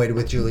as annoyed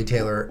with Julie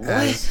Taylor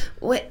as.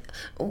 What?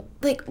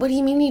 Like, what do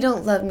you mean you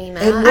don't love me,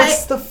 Matt? And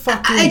what's the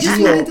fucking I just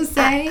deal? wanted to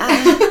say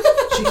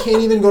She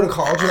can't even go to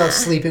college without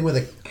sleeping with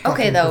a. Okay,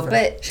 fucking though,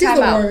 professor. but she's time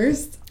the out.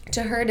 worst.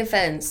 To her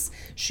defense,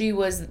 she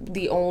was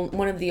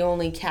one of the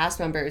only cast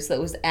members that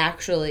was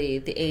actually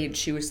the age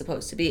she was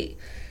supposed to be.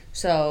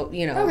 So,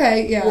 you know.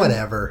 Okay, yeah.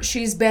 Whatever.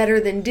 She's better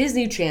than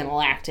Disney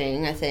Channel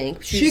acting, I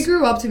think. She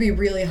grew up to be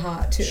really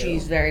hot too.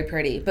 She's very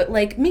pretty. But,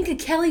 like, Minka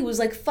Kelly was,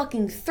 like,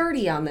 fucking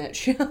 30 on that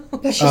show.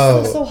 But she's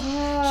Oh. so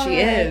hot. She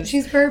is.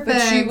 She's perfect.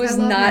 But she was I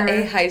love not her.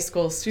 a high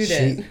school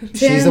student.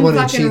 She's the one who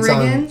fucking cheats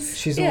on. Riggins?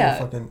 She's the Yeah.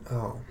 one fucking.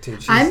 Oh, dude.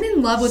 She's I'm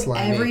in love with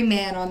slimy. every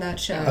man on that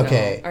show.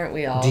 Okay. Aren't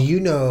we all? Do you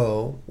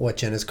know what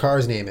Jenna's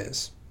car's name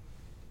is?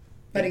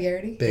 Buddy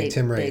Garrity? Big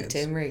Tim Riggins. Big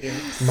Tim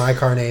Riggins. My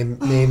car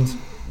named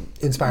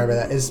inspired by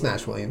that is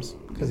Smash Williams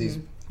because he's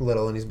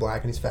little and he's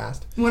black and he's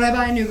fast. When I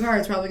buy a new car,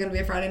 it's probably going to be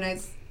a Friday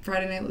night.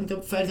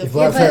 You've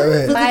loved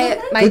her.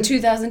 My Good-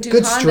 2002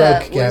 good Honda stroke,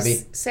 was Gabby.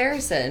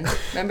 Saracen.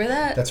 Remember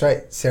that? That's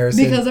right,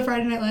 Saracen. Because of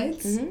Friday Night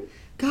Lights?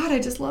 God, I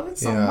just love it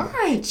so Yeah.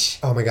 much.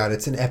 Oh my God,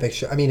 it's an epic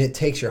show. I mean, it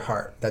takes your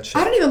heart. That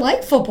show. I don't even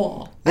like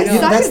football. I know.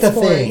 suck That's at the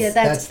sports. thing. Yeah,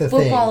 That's the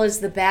football thing. is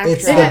the backdrop.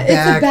 It's the Yeah, it's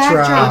the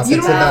backdrop. backdrop. You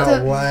It's don't have about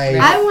to- life.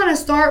 I want to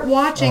start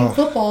watching Oh.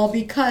 football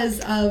because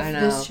of I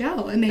know. this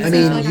show. It makes I me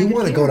mean, feel like you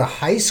want to go to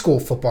high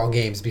school football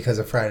games because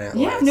of Friday Night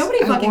Yeah, Lights.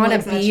 nobody I fucking want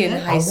likes to that be in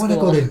shit. high I school. want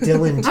to go to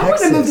Dillon, I wanna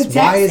Texas. move to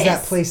Why is that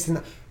Texas. place?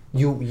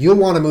 You'll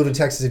want to move to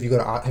Texas if you go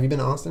to. Have you been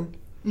to Austin?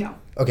 No.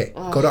 Okay,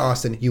 go to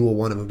Austin. You will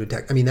want to move to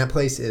Texas. I mean, that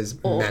place is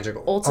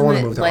magical. I want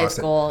ultimate to move to life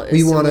Austin. goal is We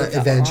to want move to to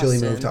eventually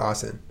Austin. move to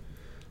Austin.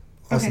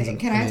 Okay,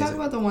 can I talk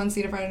about the one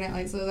scene of Friday Night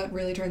Lights that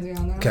really turns me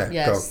on though? Okay,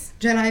 Yes.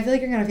 Jenna, I feel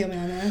like you're gonna feel me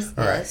on this.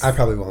 go. All right, Yes. I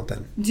probably won't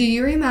then. Do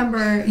you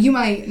remember? You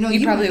might. No,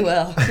 You probably might.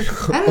 will.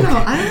 I don't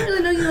know. I don't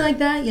really know you like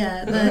that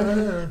yet.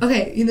 But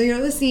okay, you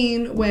know the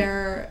scene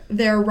where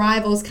their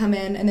rivals come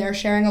in and they're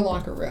sharing a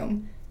locker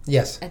room.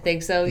 Yes. I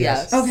think so.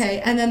 Yes. Yes. Okay,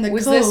 and then the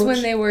Was coach. this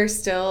when they were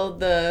still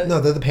the? No,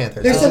 they're the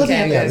Panthers. They're still the Okay,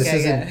 Panthers. Yeah, this okay,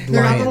 isn't okay.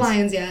 They're not the Lions.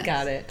 Lions yet.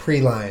 Got it.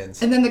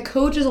 Pre-Lions. And then the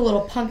coach is a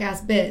little punk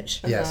ass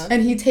bitch. Yes.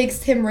 And he takes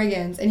Tim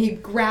Riggins and he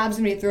grabs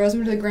him and he throws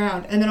him to the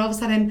ground. And then all of a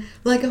sudden,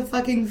 like a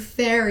fucking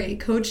fairy,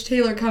 Coach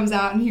Taylor comes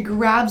out and he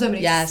grabs him and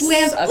he Yes.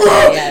 slams. Okay,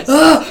 Oh! yes.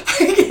 Oh!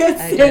 I can't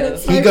I stand do. it.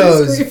 He I'm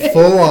goes screaming.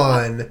 full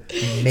on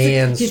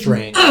man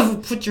strength.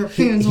 Oh, put your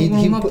hands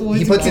on my boys.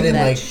 He puts it in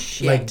that like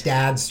shit.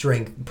 dad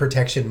strength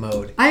protection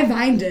mode. I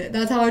vined it.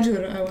 That's how into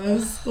it I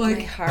was. My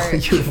Like, heart.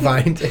 You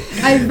find it.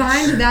 I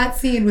vined that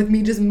scene with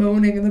me just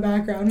moaning in the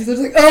background. Because I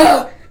was like,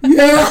 oh,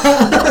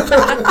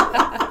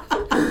 yeah.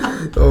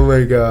 Oh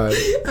my god.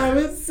 I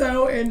was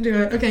so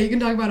into it. Okay, you can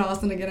talk about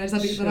Austin again. I just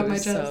have to get that off my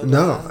Shit was chest. so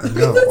No,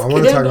 I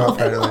want to talk about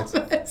Friday Nights.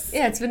 Nights.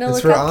 Yeah, it's vanilla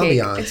It's for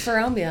cupcake. ambiance. It's for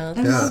ambiance.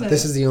 I Yeah, love it.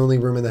 this is the only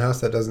room in the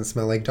house that doesn't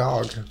smell like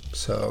dog.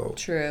 So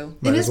True.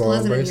 might It as is well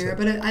pleasant in embrace here, it.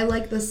 but I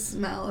like the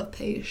smell of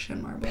Page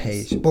and marbles.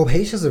 Page. Well,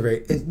 Page is a very.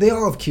 They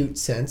all have cute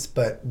scents,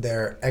 but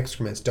their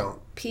excrements don't.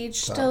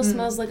 Peach still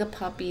smells like a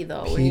puppy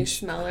though. When you Peach-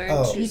 smell her,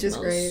 oh. she Peach is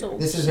smells great. so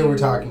This is cute. who we're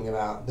talking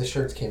about. The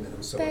shirts came in.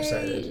 I'm so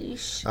excited.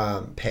 Beige.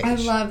 Page. I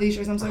love these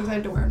shirts. I'm so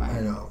excited to wear mine. I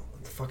know.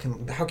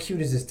 Fucking. How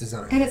cute is this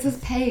design? And it says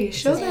Page.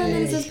 Show them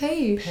that it says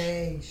Page.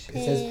 Page.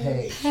 It says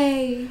Page.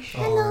 Page.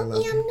 Oh, I love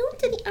it. new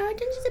to the art and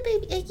just a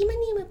baby. My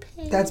name is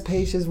Paige. That's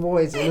Paige's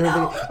voice.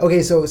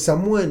 Okay, so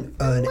someone,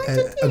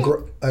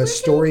 a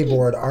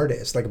storyboard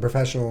artist, like a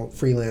professional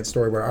freelance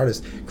storyboard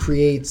artist,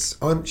 creates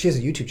on. She has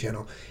a YouTube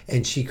channel,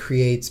 and she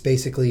creates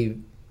basically.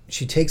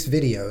 She takes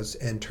videos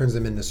and turns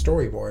them into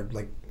storyboard,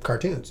 like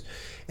cartoons,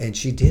 and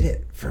she did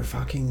it for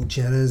fucking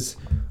Jenna's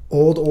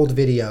old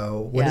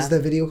video. What is Yeah.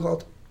 that video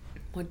called?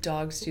 What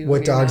dogs do?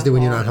 What dogs do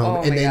when you're not home?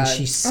 Oh And my then God.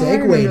 she I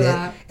remember segued it,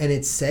 that. and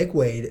it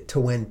segued to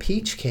when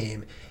Peach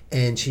came,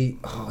 and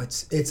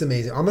it's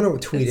amazing. I'm gonna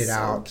tweet It's it so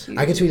out. cute.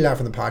 I can tweet it out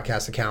from the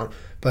podcast account,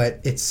 but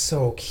it's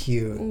so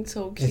cute. It's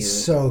so cute. It's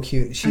so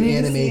cute. I She need to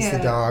animates see the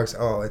it. dogs.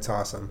 Oh, it's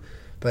awesome.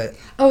 But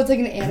Oh, it's like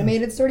an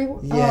animated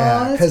storyboard? yeah,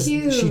 Oh, that's because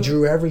cute. she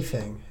drew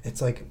everything.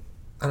 It's like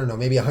I don't know,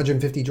 maybe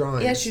 150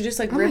 drawings. Yeah, she just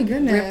like Oh my ripped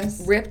goodness.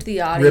 the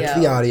audio. Ripped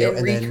the audio and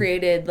and then-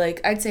 recreated like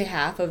I'd say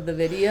half of the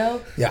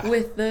video Yeah.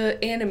 with the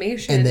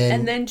animation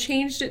And then-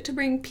 changed it to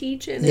bring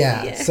Peach in. Yeah.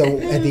 At the end.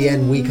 So at the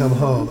end, we come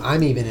home.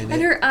 I'm even in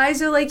and it. her eyes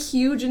are like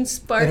huge and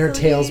sparkly. And her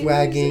tail's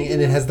wagging,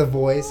 and it has the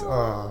voice.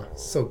 Oh,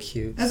 so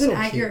cute. That's so an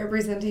accurate cute.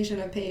 representation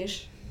of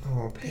Paige.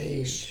 Oh,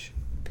 Paige.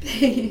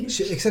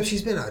 Paige. Except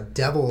she's been a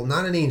devil,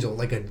 not an angel,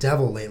 like a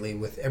devil lately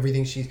with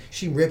everything.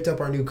 She ripped up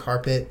our new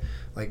carpet.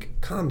 Like,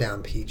 calm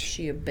down, Peach.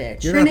 She a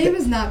bitch. You're Her not name that-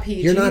 is not Peach.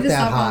 you're You not need to that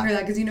stop calling hot. her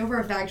that because you know for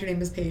a fact her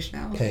name is Paige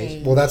now.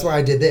 Paige. Well, that's why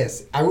I did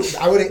this. I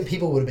would.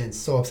 People would have been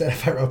so upset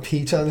if I wrote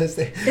Peach on this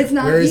thing. It's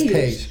not Where is Peach.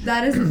 Paige?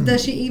 That is.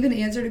 Does she even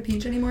answer to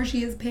Peach anymore?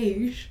 She is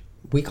Paige.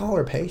 We call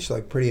her Paige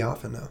like pretty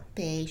often now.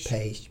 Paige.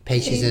 Paige.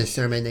 Paige is in a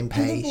sermon named The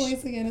Paige.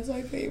 voice again is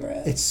my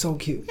favorite. It's so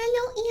cute.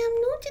 Hello, I'm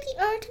new to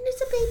the art and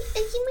just a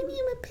baby. My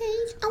name is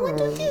Paige. I want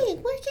to dig.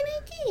 What can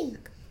I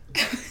dig?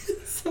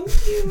 so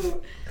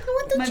cute. I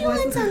want to My chew voice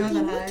on doesn't go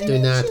something. that What high. can Do I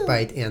not chew?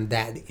 bite Aunt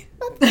Daddy.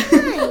 But why?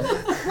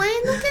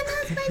 Why you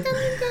cannot bite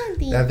on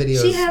daddy? That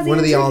video She is has one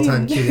of the answered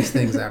all-time you. cutest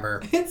things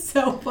ever. It's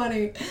so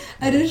funny.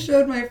 I just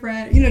showed my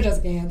friend, you know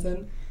Jessica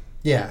Hansen.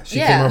 Yeah, she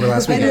Yeah. came over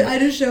last I, weekend. I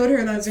just showed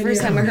her that video.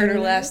 First time I heard her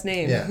last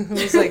name. Yeah. I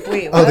was like,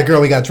 wait, Oh, what? the girl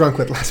we got drunk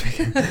with last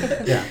weekend.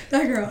 Yeah,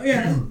 That girl,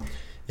 yeah.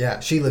 yeah.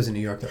 She lives in New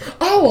York though.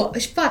 Oh,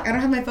 fuck, I don't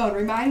have my phone.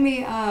 Remind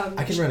me.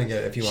 I can run and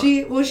get it if you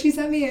want. She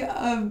sent me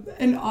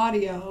an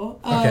audio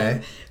of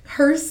Okay.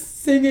 her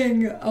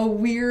singing a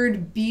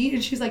weird beat,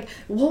 and she's like,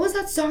 "What was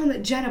that song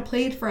that Jenna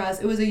played for us?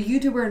 It was a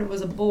YouTuber and it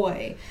was a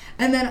boy."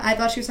 And then I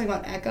thought she was talking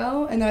about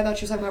Echo, and then I thought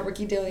she was talking about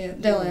Ricky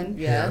Dillon.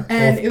 Yeah.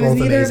 And Both- it was both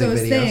neither of amazing those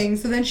videos.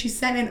 things. So then she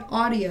sent an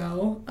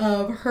audio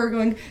of her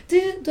going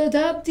dee da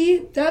da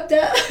dee da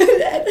da.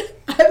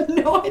 I have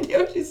no idea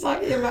what she's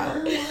talking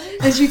about.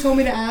 And she told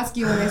me to ask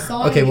you when I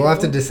saw Okay, you. we'll have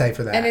to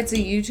decipher that. And it's a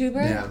YouTuber?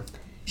 yeah.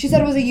 She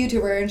said it was a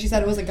YouTuber, and she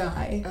said it was a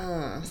guy.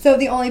 So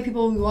the only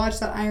people who watched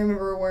that I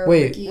remember were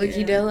Wait. Ricky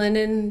and, Dillon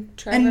and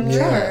Trevor. and Noah?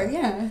 Trevor.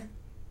 Yeah.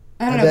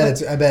 I I don't know. bet But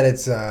it's. I bet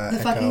it's. the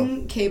Echo.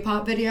 fucking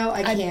K-pop video,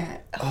 I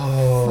can't.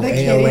 Oh, The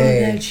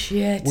AOA. That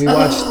shit. We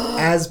watched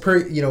as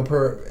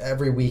per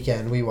every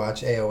weekend we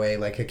watch AOA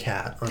like a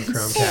cat on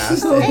Chromecast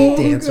so and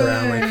dance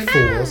around like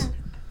good. fools.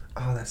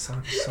 Oh, that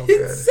song is so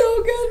good. It's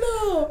so good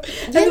though.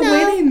 And You the know.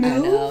 way they I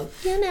move, know.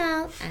 You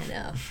know. I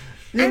know.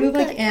 they I'm move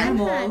like good,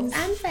 animals. I'm hot,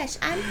 I'm fresh.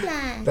 I'm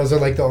fly. Those are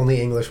like the only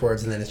English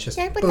words, and then it's just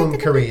boom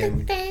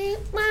Korean.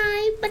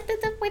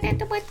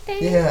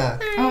 Yeah,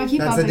 Oh, K-pop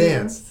that's the videos.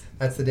 dance.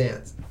 That's the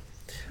dance.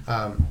 These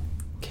are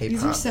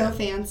K-pop. so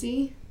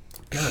fancy.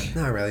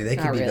 Not really. They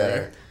could Not be really.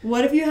 better.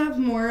 What if you have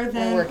more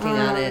than working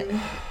on it.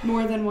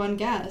 more than one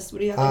guest? What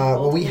do you have?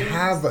 Well, we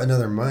have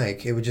another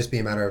mic. It would just be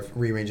a matter of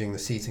rearranging the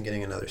seats and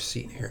getting another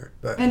seat here.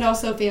 But and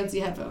also fancy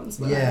headphones.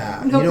 But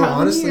yeah, no problem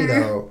honestly here.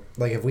 though,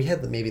 like if we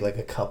had maybe like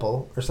a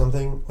couple or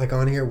something like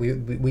on here,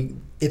 we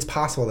it's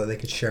possible that they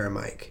could share a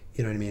mic.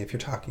 You know what I mean? If you're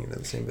talking in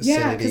the same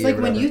vicinity. Yeah, because like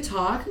or when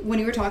whatever. when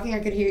you were talking, I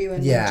could hear you.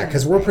 In Yeah,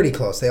 because we're pretty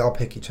close. They all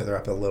pick each other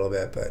up a little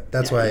bit, but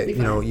that's why it'd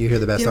be fine. you hear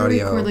the best Do you ever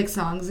audio. record like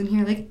songs in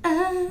here, like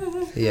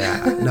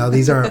Yeah, no,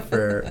 these aren't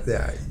for.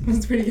 Yeah,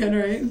 That's pretty good,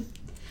 right?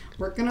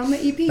 Working on the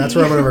EP. that's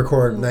where I'm gonna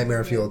record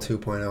Nightmare Fuel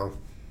 2.0.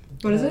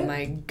 What is Oh it?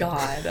 my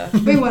god.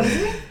 Wait, what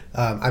is it?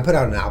 I put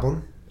out an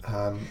album. I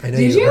know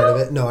Did you you? heard of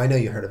it. No, I know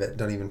you heard of it.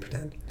 Don't even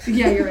pretend.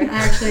 Yeah, you're right. I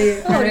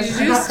actually. Oh, did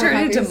you just turn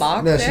into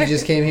Mock No, there? she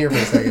just came here for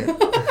a second.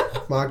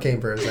 Mom came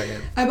for a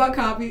second. I bought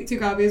two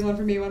copies, one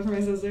for me, one for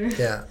my sister.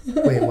 Yeah.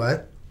 Wait,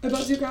 what? I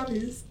bought 2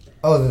 copies.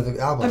 Oh, the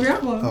album. Of your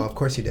album. Oh, of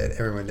course you did.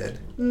 Everyone did.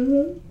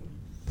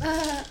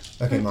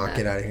 Mm-hmm. Okay, Mock,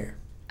 get out of here.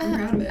 I'm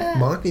proud of it.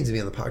 Mock needs to be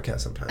on the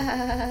podcast sometime.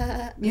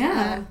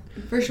 Yeah,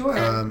 for sure.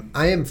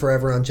 I am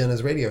forever on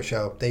Jenna's radio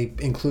show. They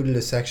included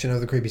a section of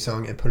the Creepy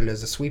Song and put it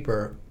as a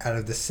sweeper out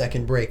of the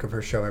second break of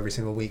her show every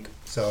single week.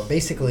 So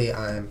basically,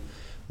 I'm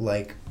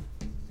like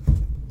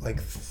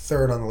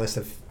third on the list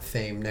of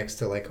fame next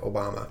to like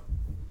Obama.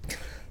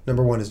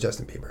 Number 1 is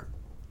Justin Bieber.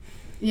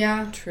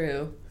 Yeah.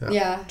 True.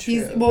 Yeah.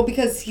 True.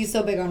 Because he's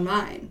so big on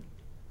Vine.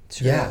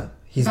 True. Yeah,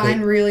 he's Vine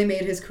big. really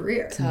made his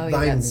career. That's how he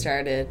Vine- got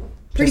started.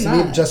 Pretty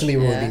much. Justin Bieber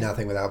would Yeah. be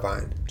nothing without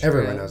Vine. True.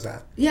 Everyone knows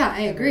that. Yeah,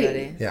 I agree.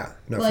 Everybody. Yeah,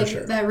 no, Like for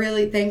sure. that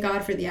really, thank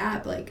God for the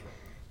app. Like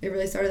it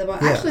really started the boy.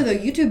 Yeah. Actually, though,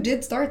 YouTube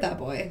did start that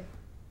boy,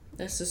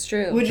 This is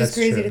true. which That's is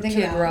crazy true. to think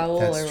Kid about. Raul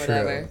That's or true.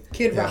 whatever.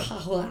 Kid Yeah.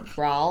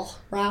 Raul.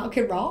 Raul.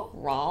 Kid Raul.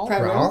 Raul.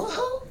 Kid Raul?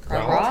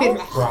 Raul. Kid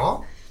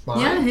Raw? Raw?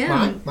 Yeah,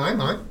 him.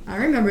 Mine. I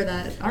remember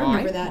that. I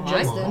remember that,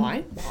 Justin.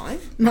 Mine.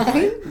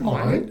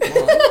 Mine.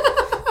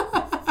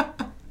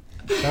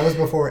 That was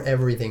before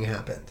everything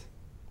happened.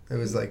 It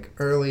was like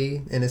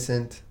early,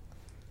 innocent,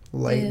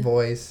 light Yeah.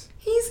 voice.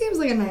 He seems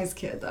like a nice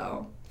kid,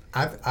 though.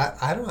 I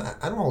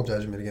don't hold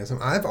judgment against him.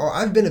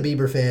 I've been a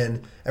Bieber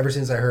fan ever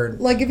since I heard.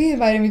 Like if he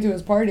invited me to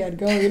his party, I'd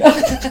go. You know.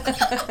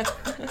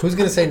 Who's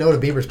gonna say no to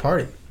Bieber's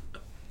party?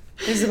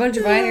 There's a bunch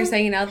of Viners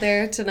hanging out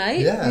there tonight.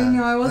 Yeah, I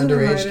know I wasn't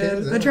underage invited.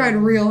 kids. I tried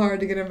real hard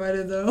to get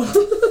invited though.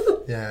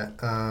 Yeah,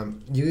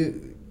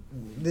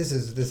 this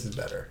is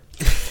better.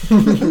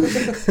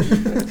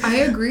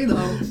 I agree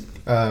though.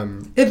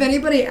 If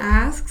anybody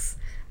asks,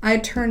 I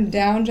turned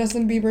down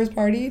Justin Bieber's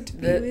party to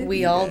be with We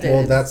you all guys. did.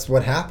 Well, that's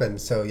what happened.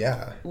 So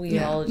yeah. We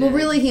all did. Well,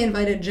 really, he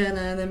invited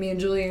Jenna, and then me and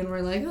Julian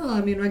were like, "Oh,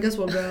 I mean, I guess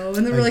we'll go."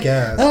 And then we're I like,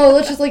 guess. "Oh,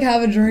 let's just like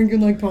have a drink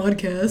and like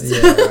podcast."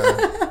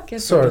 Yeah.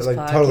 Guess Sort we'll of just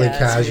like totally podcast,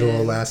 casual,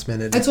 man. last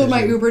minute. I told my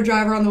decision. Uber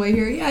driver on the way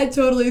here, "Yeah, I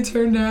totally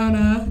turned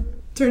down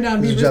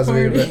Bieber's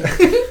Justin party."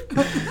 Bieber.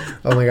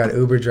 Oh my god,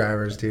 Uber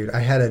drivers, dude! I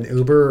had an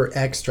Uber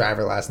X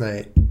driver last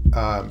night,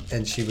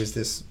 and she was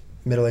this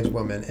middle-aged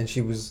woman, and she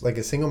was like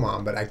a single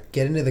mom. But I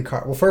get into the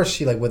car. Well, first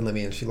she like wouldn't let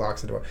me in. She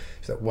locks the door.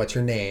 She's like, "What's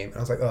your name?" And I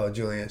was like, "Oh,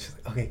 Julian." She's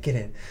like, "Okay, get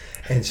in."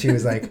 And she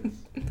was like,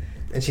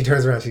 and she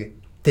turns around.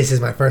 This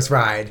is my first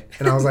ride,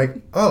 and I was like,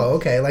 "Oh,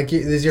 okay. Like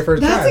this is your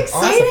first That's time.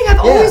 exciting. Awesome."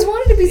 I've Yeah. always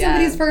wanted to be Yeah.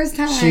 somebody's first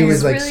time. She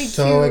was like really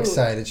so cute.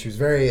 excited. She was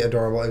very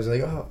adorable. I was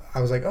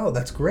like, oh,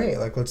 that's great.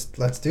 Like,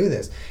 let's do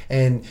this.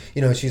 And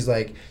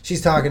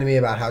she's talking to me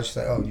about how she's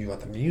like, oh, you want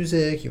the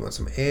music? You want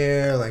some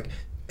air? Like,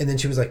 and then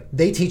she was like,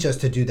 they teach us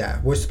to do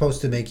that. We're supposed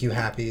to make you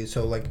happy.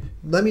 So like,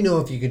 let me know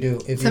if you could do.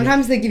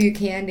 Sometimes they give you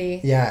candy.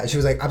 Yeah, she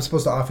was like, I'm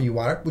supposed to offer you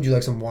water. Would you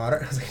like some water?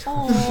 I was like,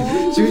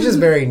 Aww. she was just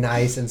very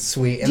nice and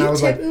sweet. And Do you I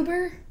was tip like,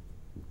 Uber?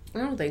 I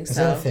don't think is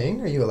so. that a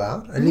thing? Are you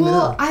allowed? I didn't even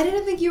Well, know. I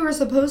didn't think you were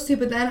supposed to,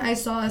 but then I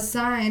saw a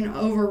sign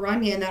over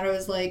Runyon that it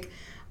was like,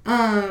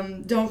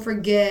 don't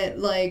forget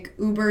like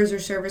Ubers or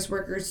service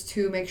workers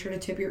to make sure to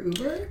tip your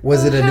Uber.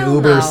 Was it an hell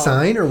Uber no.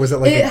 sign or was it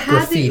like It a had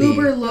graffiti? the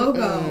Uber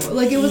logo.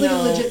 Like it was like a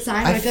No. legit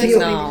sign. I but feel-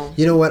 No.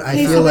 You know what? I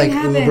Hey, feel like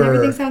something happened. Uber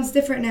Everything sounds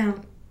different now.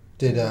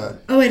 did.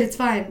 Oh wait, it's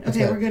fine.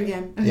 Okay, okay. we're good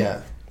again. Okay.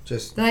 Yeah,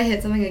 just. Did I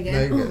hit something again? No,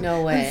 you're good.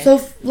 No way. I'm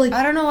so like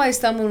I don't know why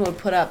someone would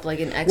put up like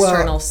an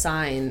external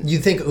sign. You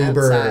think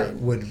Uber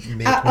outside. would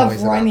make of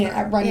noise Runyon. about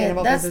that? At Runyon Yeah, of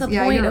all that's the places.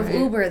 Yeah, point you're of right.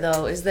 Uber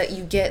though, is that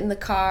you get in the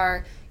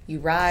car, you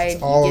ride,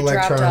 you all get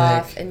dropped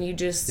electronic. off, and you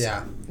just,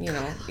 Yeah.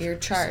 you're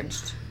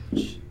charged.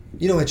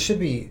 It should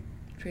be.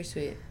 Pretty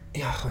sweet.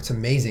 Yeah, it's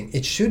amazing.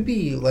 It should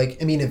be like,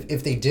 I mean,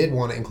 if they did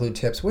want to include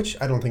tips, which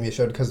I don't think they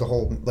should, because the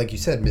whole, like you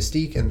said,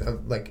 mystique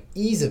and like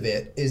ease of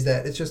it is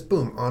that it's just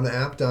boom on the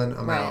app, done,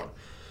 I'm Right. out.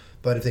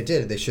 But if they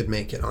did, they should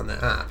make it on the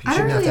app. You I don't shouldn't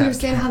have really to have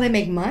understand how they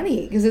make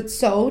money because it's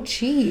so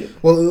cheap.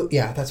 Well,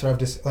 yeah, that's what I've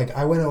just like.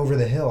 I went over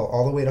the hill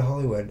all the way to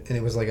Hollywood, and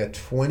it was like a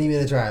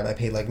 20-minute drive. I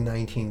paid like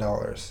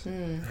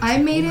 $19. I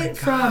made my it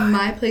from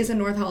my place in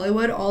North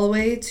Hollywood all the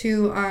way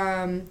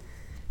to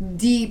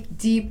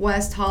deep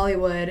West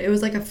Hollywood. It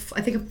was like I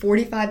think a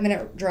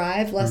 45-minute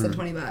drive, less than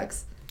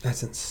 $20.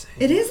 That's insane.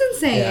 It is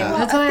insane. Yeah.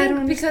 That's why I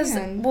don't because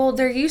understand.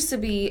 there used to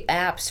be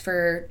apps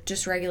for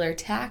just regular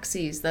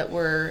taxis that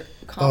were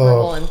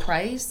comparable in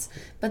price,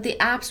 but the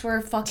apps were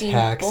fucking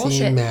Taxi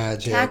bullshit.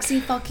 Magic. Taxi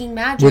fucking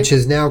magic. Which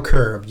is now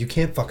curbed. You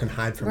can't fucking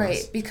hide from right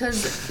us.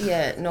 because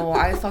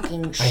I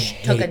fucking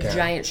hate took a that.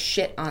 giant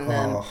shit on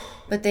them. Oh.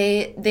 But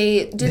they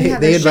didn't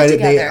have their shit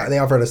together. They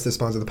offered us to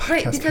sponsor the podcast.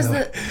 Right, because by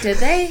the way. did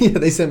they? Yeah,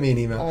 they sent me an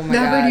email. Oh my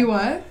Never god. do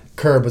what?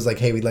 Curb was like,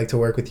 hey, we'd like to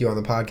work with you on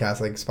the podcast,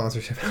 like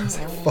sponsorship. I was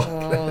like, fuck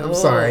that. I'm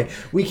sorry.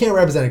 We can't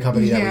represent a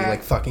company that we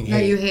like fucking hate.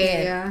 That you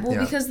hate, yeah. Well, Yeah.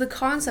 because the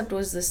concept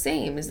was the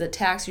same, is that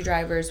taxi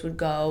drivers would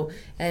go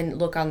and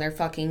look on their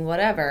fucking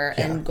whatever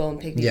and go and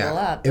pick people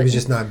up. It was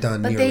just not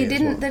done But nearly they as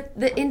didn't. well.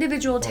 The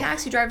individual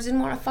taxi drivers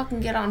didn't want to fucking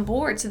get on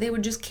board, so they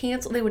would just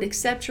cancel. They would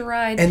accept your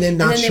ride, And then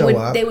not show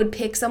up. They would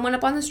pick someone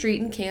up on the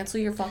street and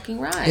cancel your fucking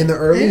ride. In the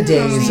early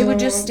days, so you would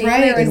just stand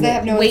Right, there 'cause they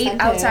have no wait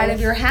incentive. outside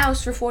of your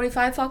house for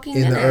 45 fucking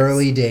in minutes. the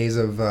early days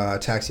of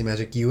Taxi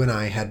Magic, you and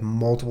I had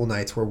multiple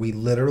nights where we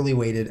literally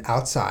waited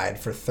outside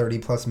for 30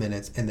 plus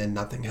minutes and then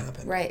nothing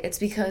happened. Right, it's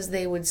because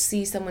they would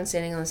see someone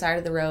standing on the side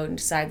of the road and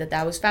decide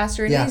that was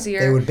faster and Yeah, easier.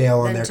 they would bail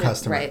on than their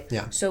customer. Right.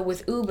 Yeah. So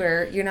with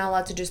Uber, you're not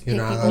allowed to just pick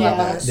You're not people allowed up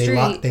on the that.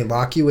 street. They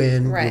lock you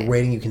in. Right. You're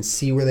waiting. You can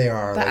see where they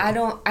are. But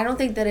like, I don't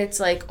think that it's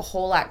like a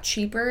whole lot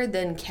cheaper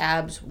than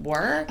cabs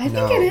were. I think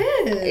No.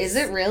 it is. Is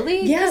it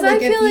really? Yeah, 'Cause like, I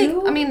feel if like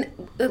you- I mean,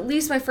 at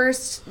least my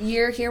first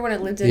year here when I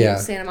lived in Yeah.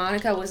 Santa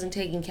Monica, I wasn't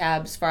taking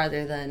cabs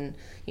farther than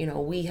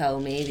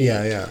WeHo maybe.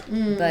 Yeah.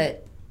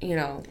 But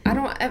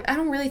I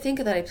don't really think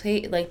that I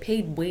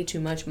paid way too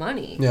much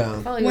money. Yeah.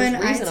 I felt like When it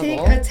was I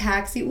reasonable. take a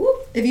taxi,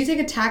 if you take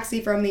a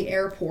taxi from the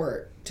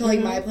airport to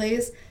like my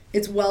place,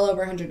 it's well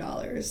over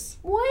 $100.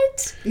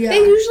 What? Yeah. They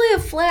usually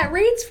have flat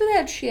rates for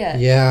that shit.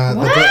 Yeah.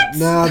 but What?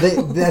 no,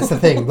 that's the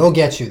thing. They'll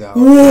get you though.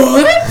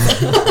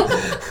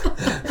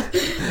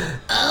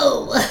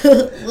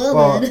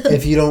 Well,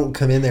 if you don't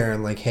come in there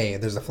and like, hey,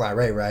 there's a flat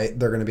rate, right?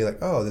 They're gonna be like,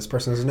 oh, this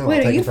person doesn't know. Wait,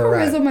 I'll are take you you for a from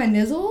ride. Rizzle My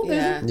Nizzle?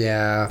 Yeah.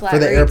 Yeah, Flat for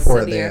the rates airport,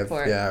 at the they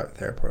airport. have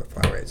the airport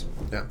flat rates.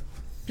 Yeah.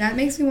 That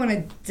makes me want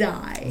to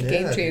die. Yeah,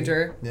 Game dude.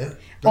 changer. Yeah.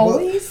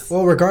 Always?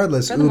 Well,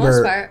 regardless, For the most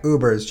Uber part.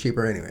 Uber is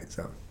cheaper anyway,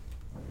 so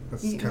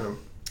that's kind of.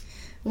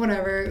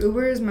 Whatever.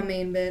 Uber is my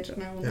main bitch,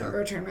 and I will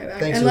never turn my back.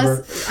 Thanks,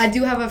 Unless I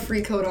do have a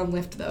free code on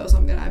Lyft though, so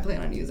I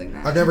plan on using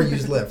that. I've never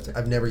used Lyft.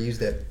 I've never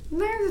used it.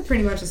 They're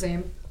pretty much the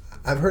same.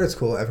 I've heard it's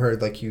cool. I've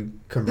heard like you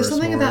converse There's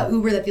something more. about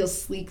Uber that feels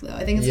sleek though.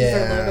 I think it's because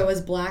Yeah. their logo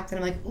is black, and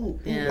I'm like, ooh.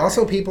 Yeah.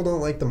 Also, people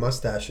don't like the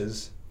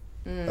mustaches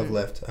of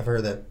Lyft. I've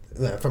heard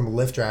that from a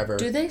Lyft driver.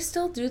 Do they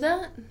still do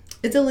that?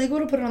 It's illegal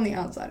to put it on the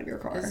outside of your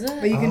car, Is it?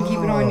 but you can keep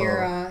it on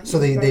your.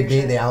 So you can put it on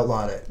your shit. they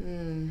outlawed it.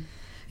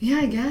 Yeah,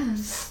 I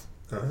guess.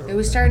 Oh. It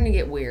was starting to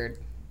get weird.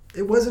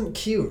 It wasn't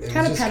cute. It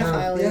Kinda was just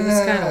pedophile-y. Yeah, It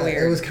was kinda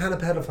weird. It was kind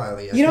of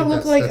pedophile-y. I You don't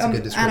think look like that's a good at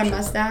a description.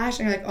 mustache,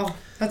 and you're like, oh,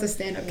 that's a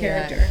stand-up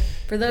character. Yeah.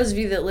 For those of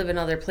you that live in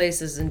other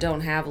places and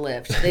don't have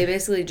Lyft, they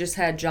basically just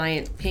had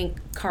giant pink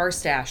car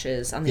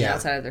stashes on the Yeah.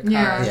 outside of their cars.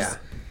 Yeah. Yeah.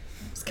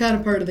 It's kind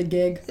of part of the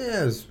gig.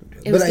 Yeah, was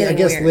but I getting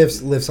guess weird.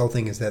 Lyft's whole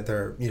thing is that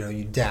they're you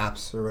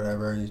daps or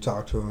whatever, and you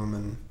talk to them,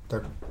 and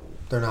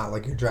they're not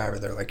like your driver;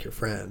 they're like your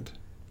friend,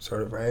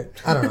 sort of, right?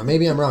 I don't know.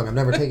 Maybe I'm wrong. I've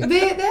never taken.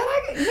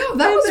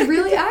 That was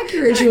really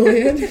accurate,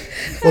 Julian.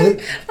 Well,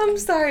 I'm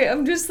sorry.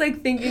 I'm just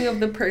like thinking of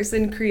the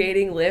person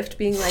creating Lyft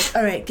being like,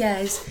 all right,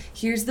 guys,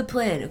 here's the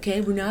plan,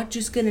 okay? We're not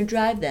just going to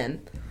drive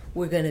them.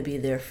 We're going to be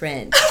their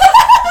friend.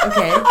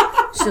 Okay?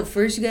 So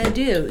first you got to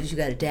do is you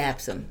got to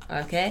daps them,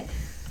 okay?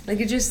 Like,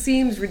 it just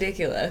seems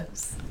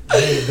ridiculous.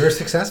 they're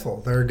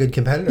successful. They're a good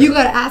competitor. You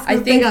gotta ask them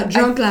if they got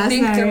drunk last I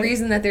think night. the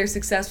reason that they're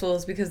successful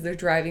is because they're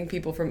driving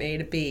people from A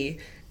to B,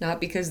 not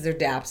because they're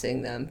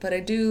dapsing them. But I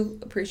do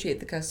appreciate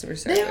the customer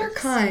service. They are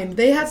kind.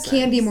 They have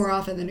candy more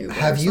often than Uber.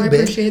 Have you so I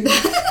been? appreciate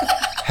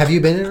that. Have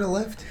you been in a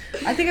Lyft?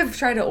 I think I've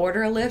tried to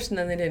order a Lyft and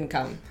then they didn't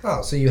come.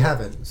 Oh, so you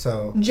haven't.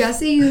 So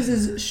Jessie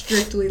uses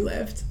Strictly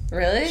Lyft.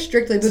 Really?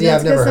 Strictly, but See,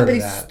 that's I've never because heard of somebody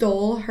that.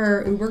 stole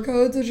her Uber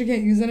code, so she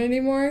can't use it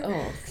anymore.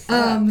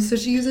 Oh. So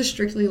she uses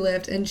Strictly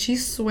Lyft, and she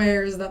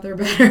swears that they're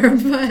better,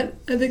 but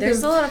I think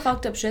There's a lot of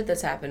fucked up shit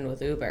that's happened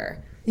with Uber.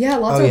 yeah,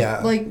 lots Oh, of yeah.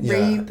 like Yeah.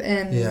 rape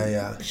and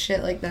Yeah.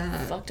 shit like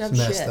that. Fucked up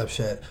messed shit. up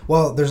shit.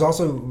 Well, there's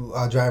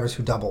also drivers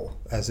who double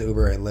as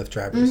Uber and Lyft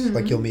drivers. Mm-hmm.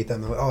 Like you'll meet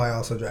them. Oh, I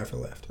also drive for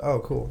Lyft. Oh,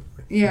 cool.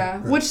 Yeah,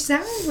 which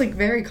sounds like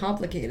very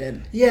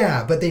complicated.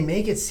 Yeah, but they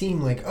make it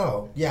seem like,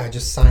 oh, yeah,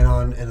 just sign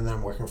on and then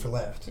I'm working for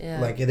Lyft. Yeah.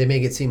 Like they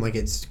make it seem like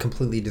it's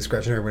completely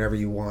discretionary. Whenever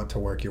you want to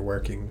work, you're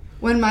working.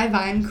 When my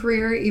Vine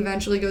career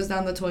eventually goes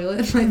down the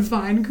toilet,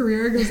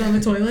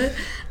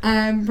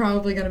 I'm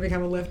probably gonna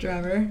become a Lyft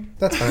driver.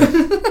 That's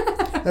fine.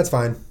 That's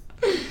fine.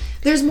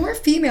 There's more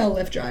female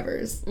Lyft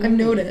drivers. I've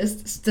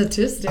noticed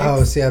statistics.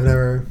 Oh, see, I've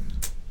never.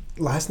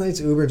 Last night's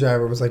Uber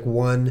driver was like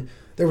one.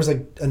 There was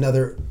like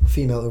another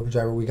female Uber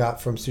driver we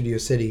got from Studio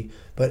City,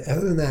 but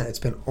other than that, it's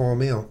been all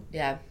male.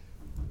 Yeah.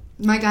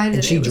 My guy And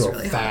today she was drove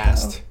really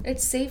fast. hot,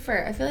 It's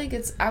safer. I feel like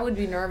I would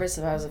be nervous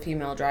if I was a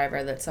female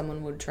driver that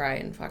someone would try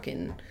and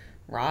fucking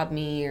rob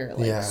me or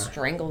like Yeah.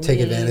 strangle me. Take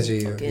advantage of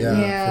you. Fucking- Yeah,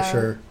 Yeah. for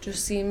sure.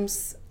 Just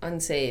seems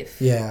unsafe.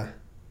 Yeah.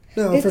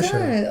 No, It for does.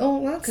 sure.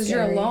 Oh, that's Because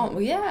you're scary. alone.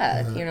 Well,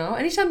 yeah, you know.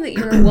 Anytime that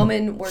you're a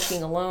woman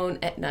working alone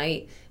at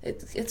night,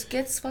 it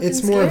gets fucking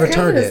It's more of a It's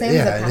scary. kind of the target, same yeah,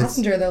 as a and it's-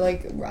 passenger, though,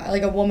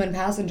 like a woman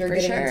passenger For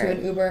getting sure. into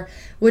an Uber,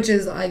 which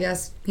is, I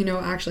guess,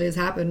 actually has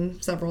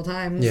happened several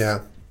times. Yeah,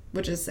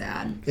 Which is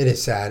sad. it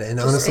is sad, and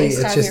Just honestly, it's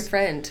FaceTime your just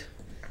friend.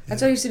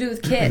 That's what I used to do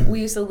with Kit.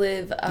 We used to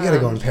live. you gotta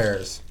go in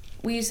pairs.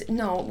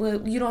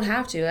 You don't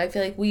have to. I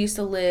feel like we used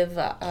to live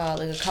like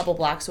a couple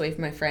blocks away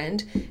from my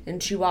friend,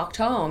 and she walked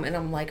home, and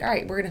I'm like, all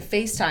right, we're gonna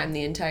FaceTime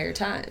the entire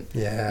time.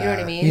 Yeah, You know what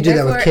I mean? You did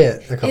that with Therefore,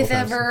 Kit a couple if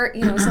times. ever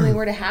something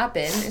were to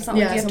happen, it's not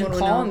Yeah, like you have to someone would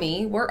call know.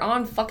 me. We're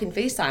on fucking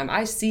FaceTime.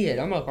 I see it.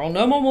 I'm like, oh,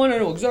 911, I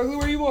know exactly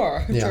where you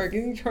are. Yeah.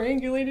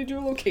 Triangulated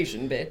your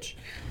location, bitch.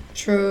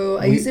 True.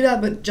 I used to do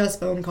that, but just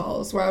phone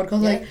calls, where I would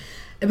call, Yeah.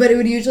 but it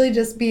would usually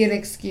just be an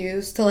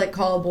excuse to,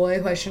 call a boy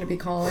who I shouldn't be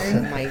calling.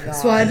 Oh my god.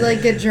 So I'd,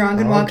 get drunk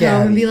and Oh, walk home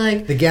and Gabby. be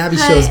like, The Gabby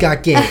 "Hi, show's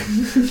got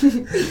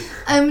game.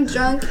 I'm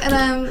drunk and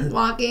I'm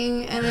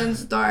walking and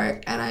it's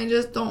dark and I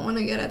just don't want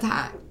to get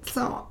attacked.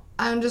 So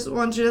I just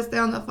want you to stay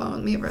on the phone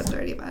with me for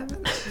 35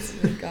 minutes.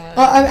 Oh my god.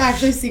 I'm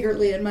actually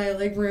secretly in my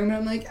room and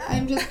I'm like,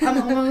 I'm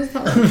almost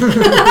home.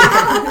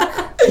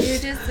 You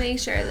just make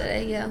sure that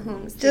I get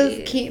home Just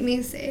safe. keep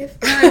me safe.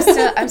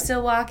 I'm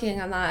still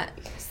walking. I'm not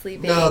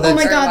sleeping. No, Oh that's-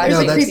 my god, there's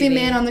no, a that's- creepy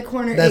man on the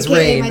corner, That's aka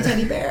Rain. my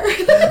teddy bear.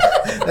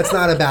 That's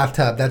not a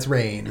bathtub. That's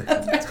rain.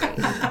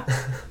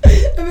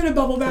 I'm in a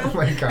bubble bath. Oh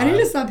my God. I need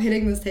to stop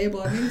hitting this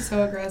table. I'm being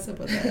so aggressive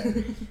with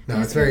it. No,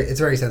 it's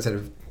very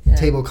sensitive. Yeah.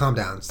 Table, calm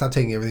down. Stop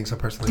taking everything so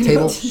personally.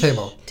 Table.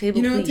 Table,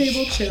 You know, please.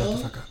 table, chill.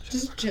 fuck up.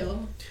 Just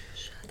chill.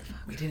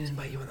 We didn't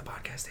invite you on the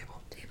podcast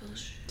table. Table.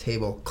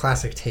 Table.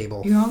 Classic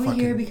table. You're only Fucking-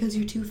 here because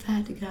you're too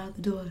fat to get out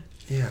the door.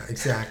 Yeah,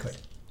 exactly.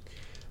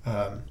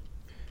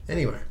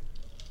 Anyway.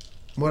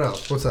 What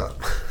else? What's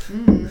up?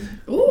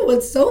 Ooh,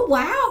 it's so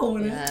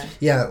loud. Yeah.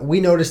 Yeah, we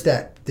noticed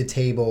that the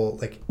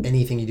table,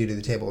 anything you do to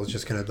the table is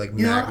just gonna You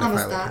know what? I'm magnify. gonna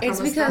stop. It's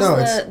I'm gonna because No,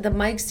 it's- the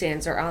mic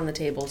stands are on the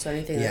table, so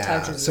anything that Yeah,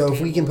 touches so the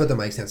if we table. can put the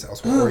mic stands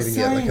elsewhere, or even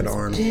get an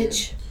arm.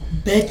 Bitch.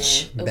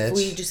 If Bitch.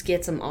 we just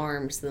get some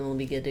arms, then we'll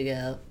be good to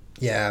go.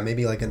 Yeah,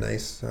 maybe a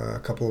nice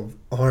couple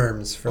of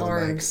arms for the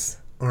Arms. mics.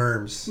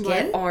 Arms.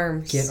 Get What?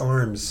 arms. Get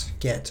arms.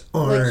 Get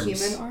arms. Like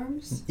human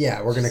arms?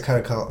 Yeah, we're gonna cut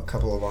a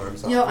couple of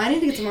arms off. Yo, I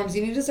need to get some arms.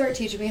 You need to start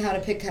teaching me how to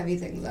pick heavy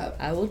things up.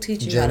 I will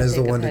teach you Jen how to is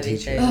the pick one up to heavy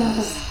teach you.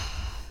 things.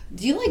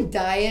 Do you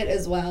diet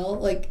as well?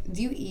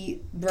 Do you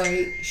eat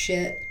bright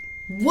shit?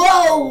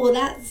 Whoa,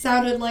 that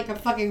sounded like a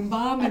fucking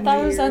bomb. I in thought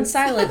my it was on ears.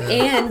 silent.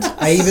 And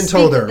I even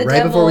told her speak of the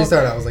right before we devil,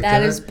 started. I was like, that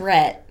Jenna, is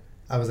Brett.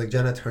 I was like,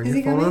 Jenna, turn Is your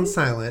he phone on coming?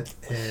 silent,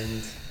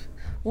 and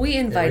We go.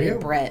 invited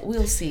Brett.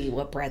 We'll see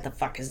what Brett the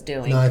fuck is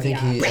doing. no, I think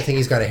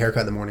he's got a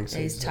haircut in the morning. So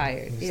He's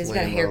tired. he's He's got a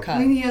laying low. haircut.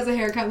 When he has a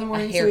haircut in the A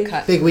morning.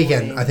 haircut. Big in the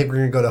weekend. morning. I think we're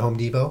gonna go to Home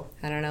Depot.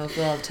 I don't know if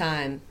we'll have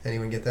time.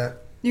 Anyone get that?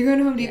 You're going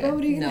to Home Depot?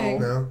 What are you No. getting?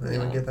 No,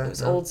 anyone get that? It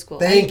was No? old school.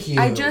 Thank you.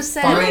 I just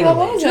said, Finally. What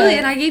was it? Julie,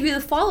 and I gave you the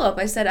follow up.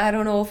 I said, I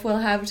don't know if we'll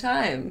have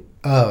time.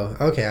 Oh,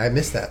 okay. I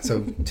missed that.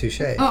 So touche.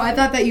 Oh, I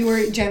thought that you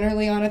were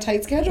generally on a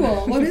tight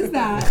schedule. What is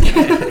that?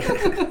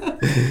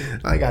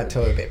 I got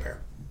toilet paper.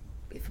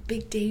 We have a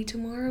big day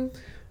tomorrow.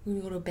 We're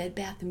gonna go to Bed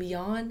Bath and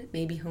Beyond,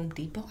 maybe Home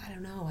Depot. I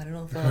don't know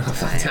if we'll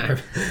have time.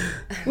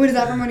 What is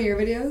that from one of your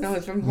videos? No,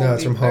 it's from Home No,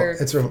 it's from Depot. Home-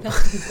 it's from- not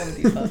Home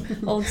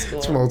Depot. Old school.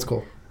 It's from old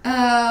school.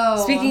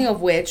 Oh. Speaking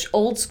of which,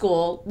 old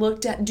school.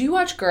 Do you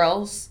watch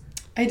Girls?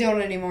 I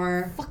don't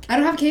anymore. I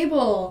don't have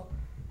cable.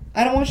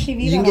 I don't watch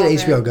TV. You can that get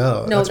often. HBO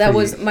Go. No, That's that pretty-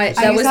 was my I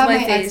that used was to have my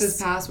my face.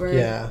 ex's password.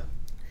 Yeah.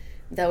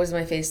 That was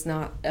my face,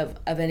 not of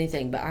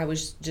anything, but I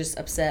was just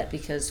upset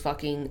because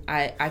fucking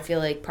I feel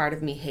like part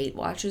of me hate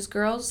watches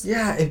Girls.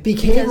 Yeah, it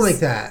became Because- like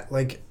that.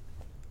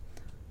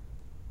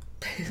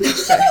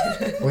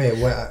 Wait,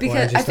 what?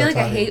 Because I feel like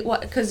I hate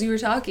what because you were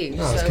talking.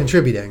 Oh, it's so-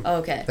 contributing. Oh,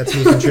 okay. That's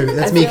me contributing.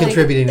 That's I me feel like-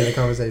 contributing to the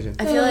conversation.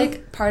 I feel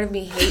like part of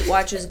me hate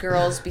watches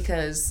Girls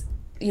because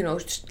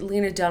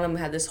Lena Dunham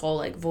had this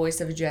whole voice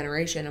of a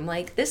generation. I'm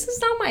like, this is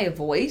not my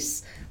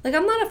voice. I'm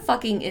not a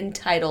fucking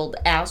entitled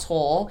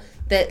asshole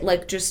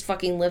that just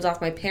fucking lives off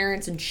my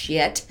parents and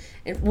shit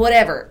and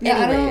whatever. Yeah,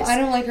 Anyways. I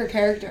don't like her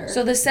character.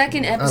 So the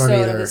second don't episode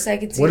of either. the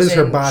second season, What is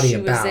her body she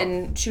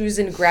about? she was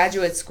in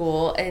graduate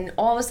school, and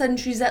all of a sudden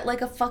she's at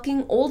a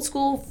fucking old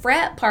school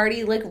frat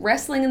party,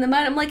 wrestling in the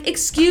mud. I'm like,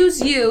 excuse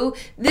you,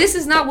 this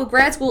is not what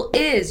grad school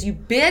is, you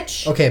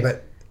bitch. Okay,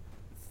 but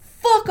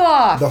Fuck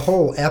off. the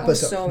whole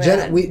episode. so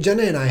Jenna, mad.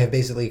 Jenna and I have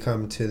basically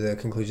come to the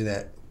conclusion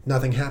that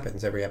nothing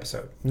happens every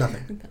episode.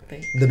 Nothing.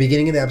 Nothing. The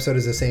beginning of the episode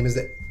is the same as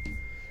the.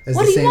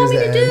 What do you want me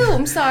to do?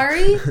 I'm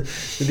sorry.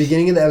 The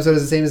beginning of the episode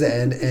is the same as the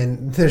end,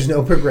 and there's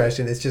no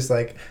progression. It's just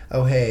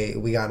oh hey,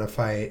 we got in a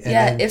fight. And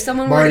Yeah, then if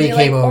someone were to Marnie be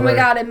like, came oh my over.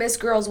 god, I miss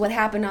Girls, what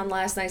happened on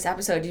last night's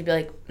episode? You'd be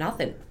like,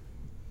 nothing.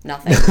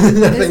 Nothing. Nothing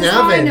this is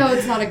how I happened. know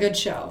it's not a good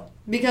show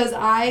because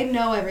I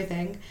know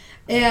everything,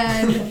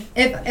 and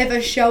if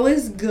a show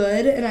is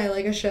good and I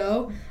like a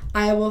show,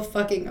 I will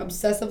fucking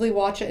obsessively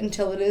watch it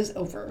until it is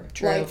over.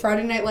 True. Like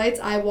Friday Night Lights,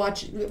 I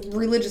watch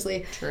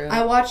religiously. True.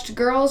 I watched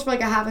Girls for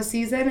like a half a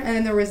season, and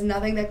then there was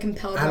nothing that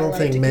compelled my I don't life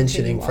think to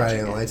mentioning continue Friday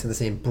watching Night it. Lights in the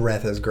same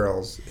breath as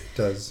Girls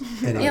does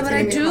anything. Yeah, but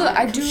It's gonna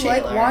I be do hot.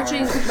 like Shayla.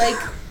 watching, like,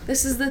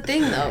 this is the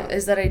thing, though,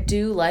 is that I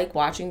do like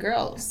watching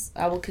Girls.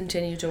 I will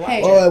continue to watch Hey.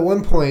 it. Well, at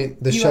one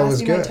point, the You show asked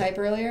was me my good. type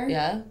earlier?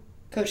 Yeah?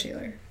 Coach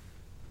Taylor.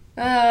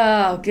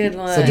 Oh, good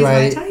one. So do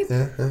I... my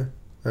type.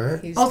 All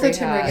right. He's Also pretty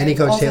Tim hot. Riggins. Any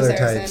Coach Also Taylor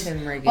Saracen. types. Tim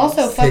Riggins.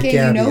 Also, fucking, you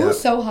Gabby know up. who's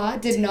so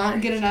hot? Did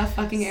not get enough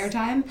fucking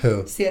airtime?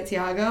 Who?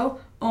 Santiago.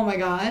 Oh my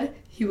god.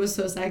 He was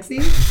so sexy.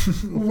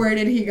 Where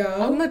did he I'm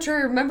go? not sure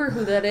I remember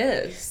who that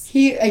is.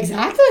 He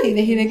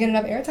didn't get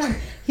enough airtime.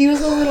 He was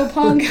a little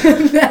punk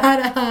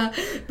that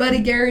Buddy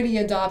Garrity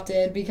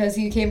adopted because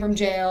he came from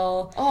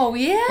jail. Oh,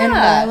 yeah.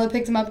 And Lila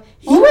picked him up.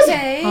 He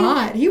Okay. was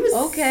hot. He was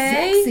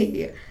Okay.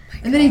 sexy.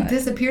 And then he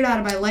disappeared out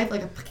of my life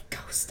like a fucking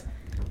ghost.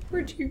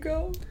 Where'd you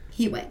go?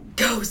 He went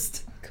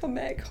ghost. Come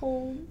back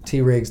home. T.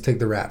 Riggs took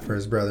the rap for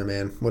his brother,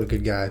 man. What a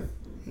good guy.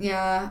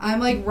 Yeah, I'm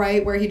like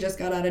right where he just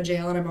got out of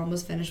jail and I'm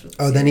almost finished with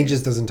the Oh, then he series.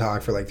 just doesn't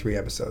talk for like 3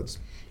 episodes.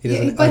 He Yeah,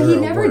 doesn't but utter he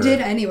a never word.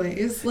 did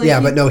anyways. Like, Yeah,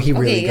 but no, he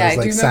really Okay, yeah, goes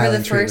like do you remember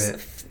silent the first...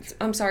 treatment.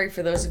 I'm sorry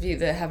for those of you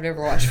that have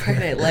never watched Friday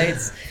Night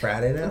Lights.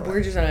 Friday night.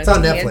 We're just on a It's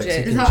on tangent. Netflix. You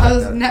It's can not, check I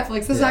was that. Netflix.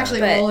 This is Yeah. actually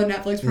But- all a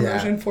Netflix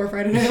promotion for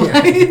Friday Night Yeah.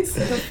 Lights.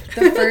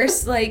 The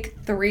first, like,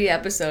 3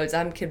 episodes,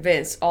 I'm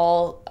convinced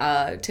all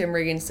Tim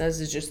Riggins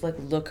does is just, like,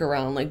 look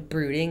around, like,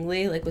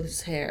 broodingly, like, with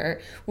his hair,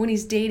 when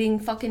he's dating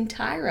fucking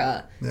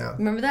Tyra. Yeah.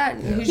 Remember that?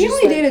 And he's He just,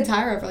 only like, dated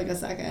Tyra for like a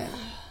second.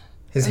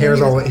 His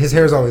hair's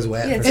always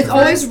wet. Yeah, for It's some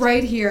always reason.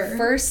 right here.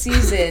 First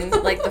season,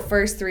 like, the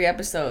first 3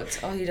 episodes,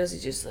 all he does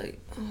is just, like,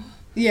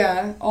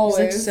 Yeah, he's, always.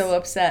 like, so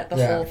upset the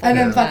Yeah. whole And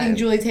then fucking fucking time.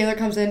 Julie Taylor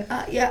comes in.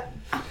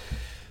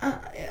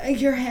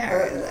 Your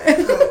hair.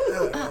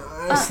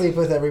 I sleep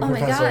with every Oh my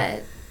professor.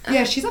 god.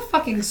 Yeah, she's a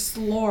fucking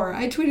slore.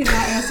 I tweeted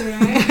that yesterday.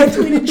 I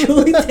tweeted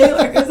Julie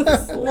Taylor as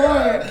a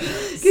slore.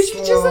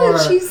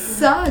 Because she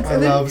sucks. I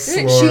And then love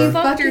She slore.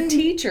 fucked her fucking-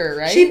 teacher,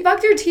 right? She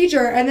fucked her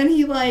teacher, and then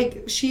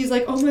she's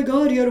like, oh my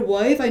god, you had a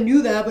wife? I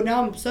knew that, but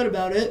now I'm upset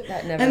about it.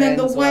 That never And then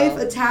the ends wife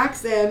well.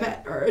 attacks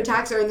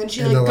her, and then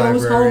she In like the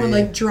goes home library. and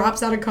like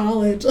drops out of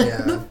college. Like,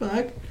 Yeah. what the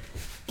fuck?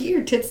 Get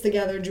your tits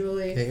together,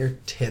 Julie. Get your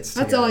tits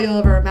That's together. all you'll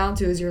ever amount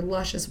to is your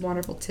luscious,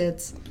 wonderful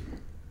tits.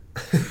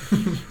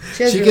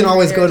 She has can really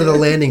always good go to the hair.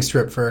 landing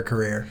strip for a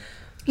career.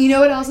 You know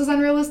what else is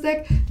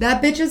unrealistic?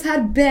 That bitch has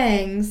had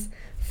bangs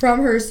from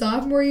her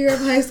sophomore year of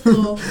high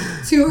school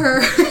to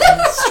her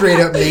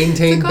Straight up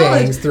maintain to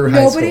college. bangs through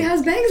high Nobody school.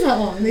 has bangs that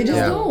long. They just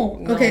Yeah.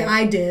 don't. No. Okay,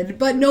 I did,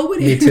 but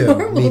nobody Me too.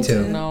 normal Me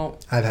too. did. No.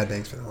 I've had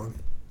bangs for that long.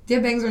 Do you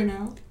have bangs right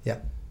now? Yeah.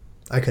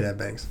 I could have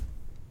bangs.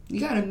 You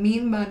got a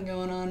mean bun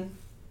going on.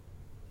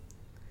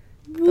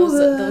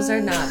 Those are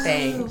not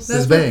bangs. This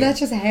is bangs. That's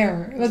just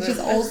hair. That's just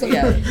also.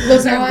 Yeah. Look,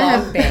 Those are now I long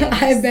have bangs. I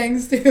have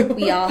bangs too.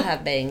 We all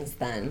have bangs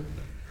then.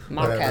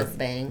 Mark Whatever. has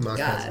bangs. Mock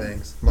has God.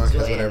 bangs. Mock has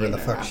Julian, whatever you the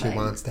don't fuck have she bangs.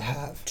 wants to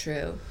have.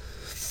 True.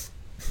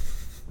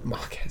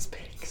 Mock has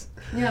bangs.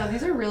 Yeah,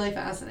 these are really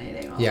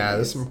fascinating. all Yeah, of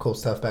there's these. some cool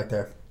stuff back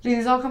there. Do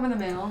these all come in the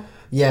mail?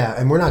 Yeah,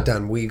 and we're not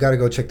done. We got to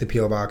go check the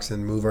P.O. box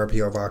and move our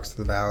P.O. box to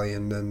the valley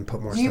and then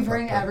put more Do you stuff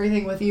bring up there.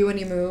 everything with you when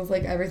you move?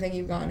 Like everything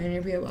you've gotten in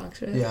your PO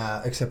box? Right?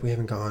 Yeah, except we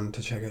haven't gone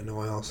to check it in a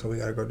while, so we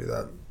got to go do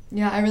that.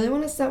 Yeah, I really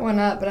want to set one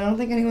up, but I don't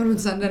think anyone would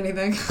send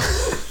anything.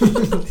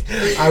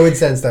 I would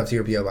send stuff to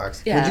your P.O.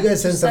 box. Yeah, Would you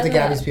guys send just stuff to send it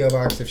Gabby's up. P.O.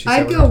 box if she I'd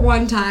sent go one?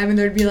 one time and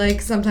there'd be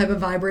like some type of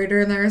vibrator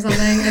in there or something,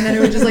 and then it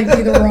would just like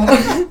be the wrong.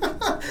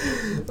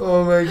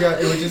 Oh my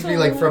god, it would just be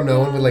like from no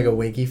one with like a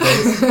winky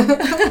face.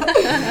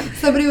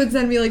 Somebody would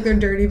send me like their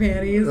dirty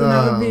panties, and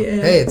that would be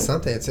it. Hey, it's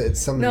something. It's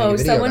something to No, make a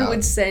video someone about.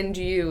 would send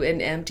you an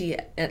empty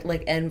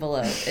like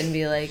envelope and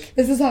be like,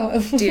 This is how.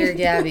 "Dear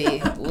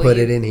Gabby, Put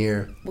it in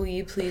here. Will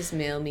you please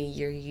mail me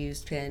your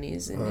used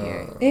panties in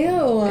here?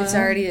 Ew. It's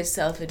already a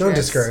self-addressed. Don't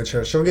discourage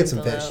her. She'll get some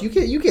envelope. fish.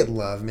 You get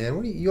love, man.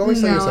 What do you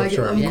always tell No, yourself I get,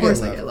 short. of You course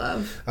get I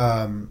love. get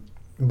love.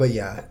 But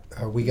yeah,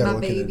 we gotta My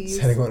look babies.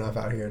 at setting one up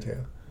out here too.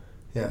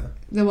 Yeah,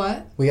 The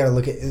what? we gotta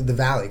look at the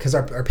valley because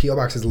our PO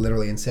box is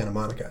literally in Santa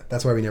Monica.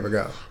 That's why we never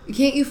go.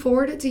 Can't you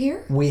forward it to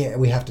here? We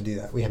have to do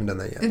that. We haven't done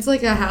that yet. It's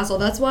like a hassle.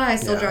 That's why I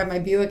still Yeah. drive my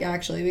Buick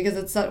actually, because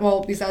it's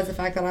well, besides the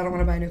fact that I don't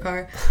want to buy a new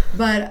car,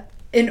 but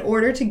in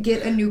order to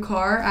get a new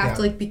car, I have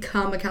to Yeah. like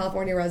become a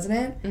California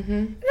resident.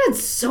 Mm-hmm.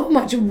 That's so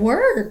much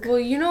work. Well,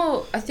 you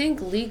know, I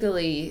think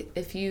legally,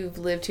 if you've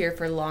lived here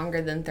for longer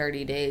than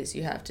 30 days,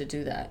 you have to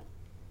do that.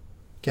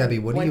 Gabby,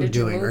 what are When you did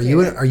you doing?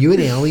 move Are you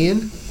an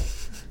alien?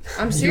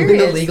 I'm You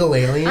serious. an illegal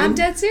alien? I'm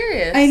dead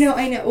serious. I know.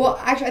 Well,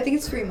 actually, I think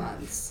it's 3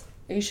 months.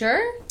 Are you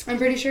sure? I'm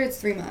pretty sure it's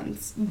 3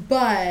 months,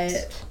 but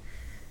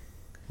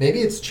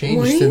Maybe it's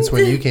changed since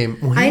when you came.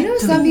 I know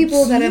some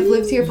people that have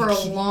lived here for a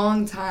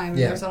long time in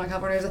Yeah. Arizona,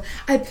 California.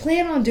 I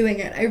plan on doing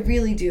it. I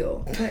really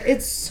do. But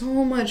it's so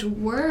much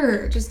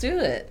work. Just do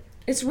it.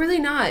 It's really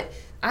not.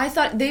 I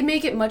thought they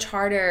make it much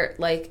harder,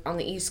 like, on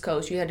the East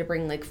Coast. You had to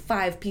bring, like,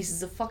 5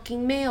 pieces of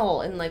fucking mail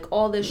and, like,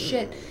 all this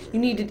shit. You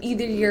needed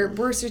either your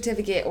birth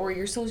certificate or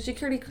your social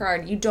security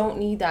card. You don't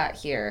need that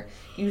here.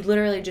 You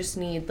literally just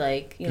need,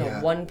 like, you know,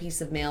 one piece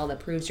of mail that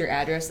proves your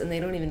address, and they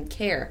don't even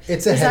care.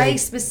 It's a Because headache. I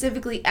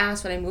specifically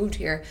asked when I moved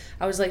here,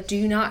 I was like, do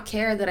you not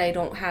care that I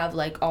don't have,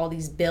 like, all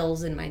these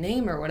bills in my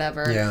name or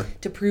whatever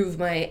to prove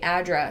my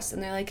address?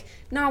 And they're like,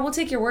 no, we'll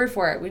take your word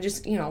for it. We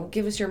just, you know,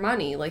 give us your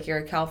money. Like, you're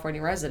a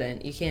California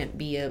resident. You can't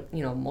be a,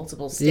 you know,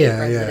 multiple state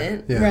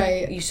resident. Yeah.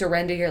 Right. You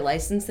surrender your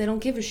license, they don't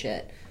give a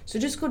shit. So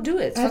just go do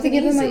it. It's I have to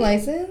fucking give them my easy.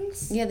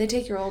 license? Yeah, they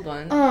take your old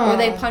one. Aw. Or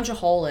they punch a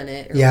hole in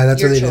it. Or Yeah,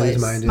 that's your what they do choice. to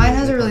mine. Mine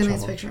has They a really punch nice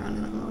hole. picture on it.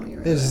 I don't want to get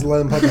rid They of just it. let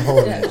them punch a hole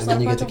in Yeah, it, just and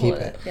then you get to punch a hole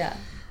keep in it. Yeah.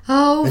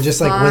 Oh, And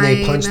just like when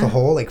they punch the fine.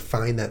 hole, like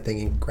find that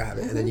thing and grab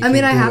it, and then you. I mean,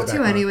 can I glue have it to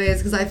back on. anyways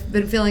because I've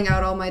been filling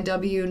out all my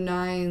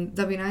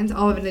W-9s.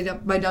 All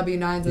of my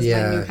W-9s is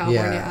my new California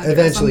address.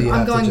 Eventually,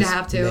 I'm you going to just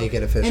have to make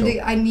it official. And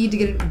I need to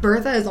get it.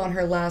 Bertha is on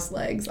her last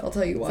legs. I'll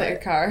tell you Is what. that your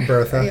car?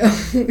 Bertha.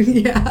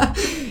 Yeah,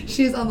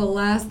 she's on the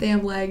last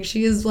damn leg.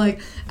 She is like,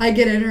 I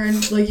get in her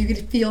and like you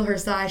could feel her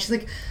sigh. She's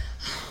like,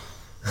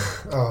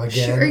 Oh,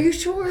 again. Are you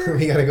sure?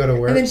 We gotta go to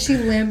work. And then she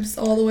limps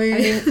all the way. I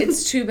mean,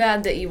 it's too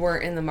bad that you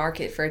weren't in the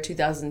market for a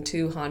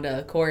 2002 Honda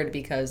Accord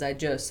because I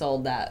just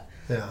sold that.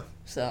 Yeah.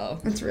 So,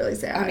 That's really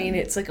sad. I mean,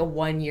 it's like a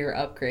 1-year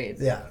upgrade.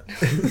 Yeah.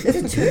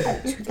 it's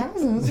a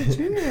 2000. It's a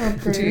 2-year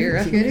upgrade. 2-year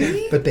Are you kidding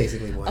me? But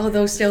basically one.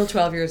 Although still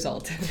 12 years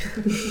old.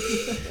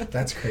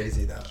 That's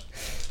crazy though.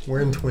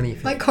 We're in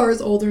 2050. My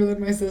car's older than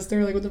my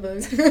sister. Like, what the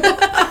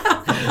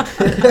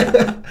fuck?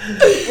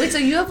 Wait, so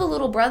you have a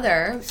little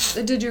brother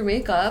that did your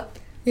makeup.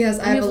 Yes,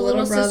 I have a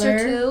little brother.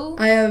 sister too?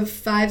 I have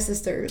 5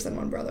 sisters and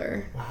 1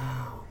 brother.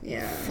 Wow.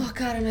 Yeah. Fuck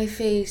out of my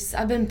face.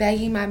 I've been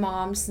begging my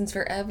mom since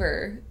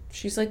forever.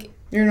 She's like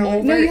You're an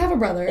older. No, you have a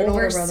brother. An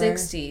over older brother.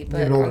 60,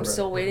 but an older I'm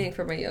still brother. waiting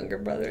for my younger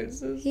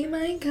brothers. He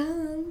might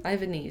come. I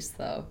have a niece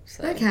though,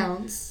 so That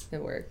counts.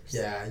 it works.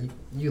 Yeah,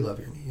 you love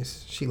your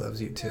niece. She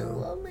loves you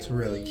too. It's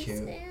really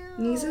cute.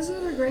 Nieces are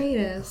the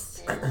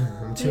greatest.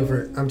 I'm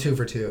 2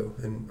 for 2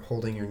 and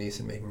holding your niece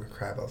and making her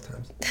cry both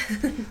times.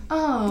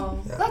 Oh,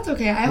 Yeah. that's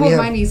okay. I We hold have-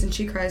 my niece and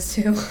she cries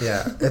too.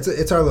 Yeah,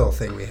 it's our little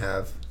thing we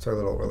have. It's our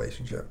little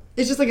relationship.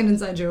 It's just like an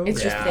inside joke.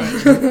 It's Yeah.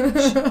 your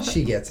thing.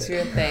 She gets It's it.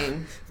 your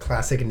thing.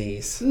 Classic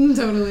niece.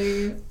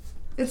 Totally.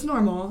 It's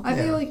normal. I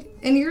Yeah. feel like,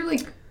 and you're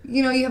like,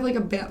 you know, you have like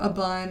a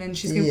bun and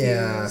she's confused.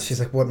 Yeah, she's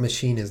like, what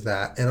machine is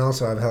that? And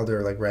also, I've held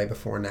her like right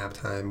before nap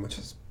time, which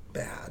is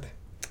bad.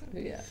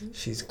 Yeah.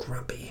 She's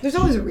grumpy. There's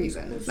always a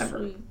reason. It's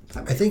never.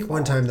 I think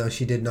one time though,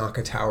 she did knock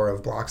a tower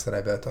of blocks that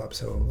I built up,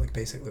 so like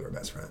basically we're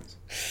best friends.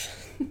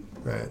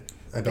 Right.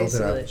 I built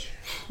it up. Basically.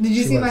 Did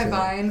you She see loves my it.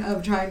 vine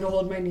of trying to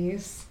hold my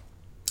niece?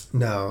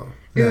 No.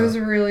 It no. was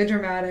really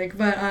dramatic,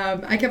 but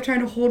I kept trying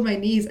to hold my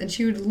niece, and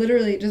she would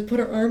literally just put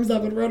her arms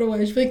up and run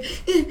away. She'd be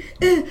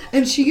like,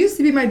 and she used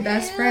to be my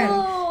best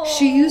friend.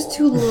 She used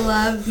to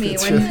love me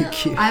That's when really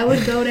cute. I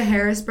would go to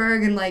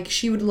Harrisburg, and like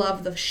she would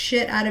love the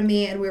shit out of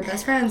me, and we were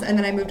best friends. And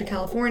then I moved to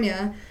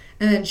California,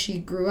 and then she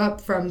grew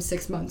up from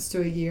 6 months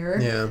to a year,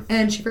 Yeah.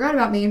 and she forgot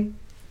about me.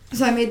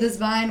 So I made this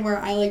vine where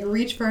I like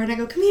reach for her and I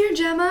go, "Come here,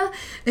 Gemma,"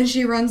 and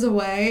she runs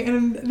away,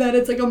 and then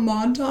it's like a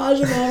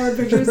montage of all our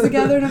pictures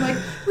together, and I'm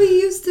like, "We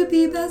used to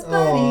be best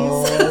buddies."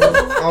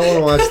 Oh, I want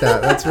to watch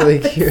that. That's really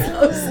cute.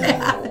 So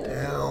sad.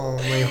 Ow,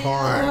 my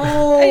heart.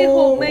 I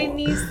hope my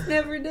niece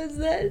never does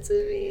that to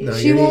me. No,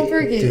 She your won't nie-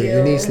 forget dude, you.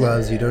 Your niece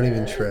loves you. Don't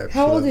even trip.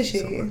 How She old loves is you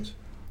she? So much.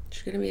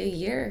 She's gonna be a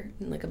year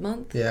in like a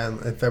month. Yeah,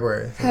 in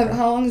February. I think, right?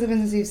 How long has it been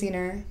since you've seen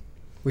her?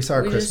 We saw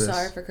her We Christmas. just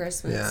saw her for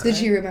Christmas. Yeah. Did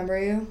she remember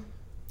you?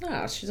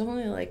 No, she's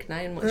only like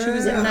 9 months. She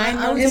was like 9 I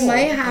months It was- old.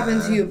 might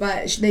happen to you,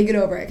 but they get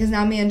over it. Because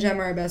now me and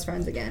Gemma are best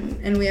friends again.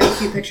 And we have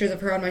cute pictures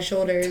of her on my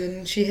shoulders,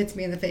 and she hits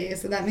me in the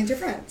face, so that means you're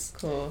friends.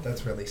 Cool.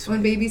 That's really sweet.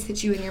 When babies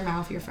hit you in your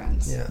mouth, you're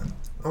friends. Yeah.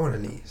 I want a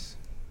niece.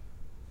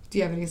 Do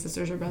you have any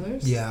sisters or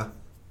brothers? Yeah.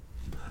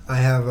 I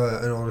have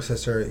an older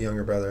sister, a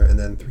younger brother, and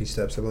then 3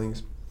 step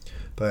siblings.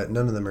 But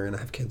none of them are going to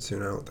have kids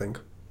soon, I don't think.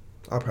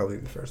 I'll probably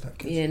be the first to have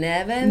kids. You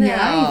never know.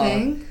 Yeah, you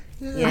think?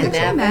 You I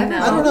never never know.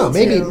 I don't know.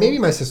 Me Maybe too. maybe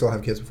my sister will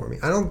have kids before me.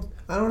 I don't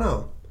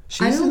know.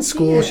 She's don't in see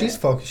school. it. She's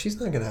focused. She's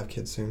not going to have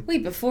kids soon.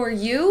 Wait, before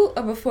you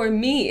or before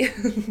me?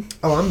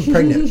 Oh, I'm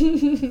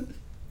pregnant.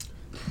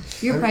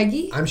 You're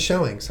preggy? I'm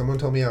showing. Someone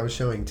told me I was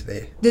showing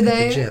today. Did at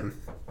they? the gym.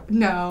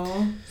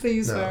 No. So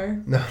you No.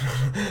 swear? No,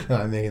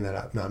 I'm making that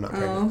up. No, I'm not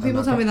pregnant. Oh, I'm people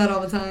not tell me that all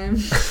the time.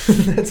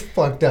 That's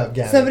fucked up,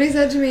 Gabby. Somebody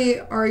said to me,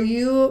 "Are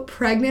you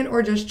pregnant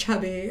or just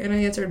chubby?" And I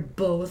answered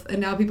both. And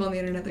now people on the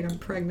internet think I'm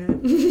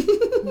pregnant.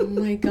 Oh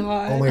my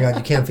god. Oh my god,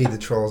 you can't feed the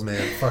trolls,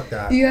 man. Fuck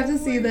that. You have to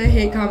see the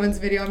hate comments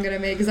video I'm gonna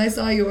make because I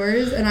saw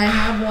yours and I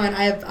have one.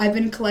 I've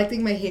been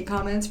collecting my hate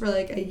comments for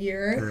like a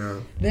year. Yeah.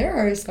 There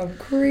are some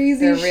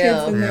crazy They're shits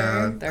real. in Yeah.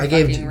 there. They're I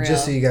gave fucking real.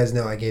 just so you guys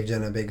know, I gave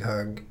Jen a big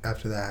hug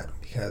after that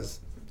because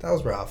that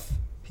was rough.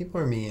 People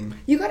are mean.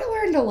 You gotta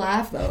learn to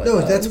laugh though.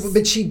 No,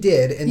 but she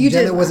did, and You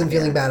Jenna did wasn't laugh,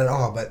 feeling yeah. bad at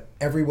all. But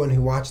everyone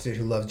who watched it,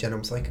 who loves Jenna,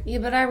 was like, Yeah,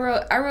 but I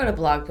wrote a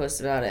blog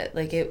post about it.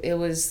 Like it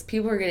was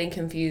people were getting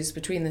confused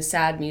between the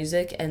sad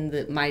music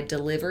and my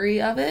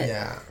delivery of it.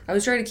 yeah, I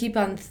was trying to keep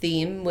on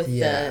theme with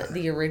Yeah.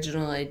 the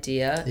original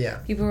idea. Yeah.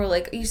 People were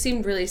like, "You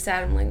seemed really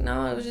sad." I'm like,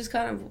 "No, it was just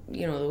kind of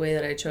the way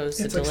that I chose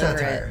it's to like deliver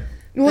satire.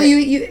 Well,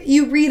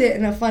 you read it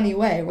in a funny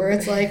way where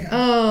it's like,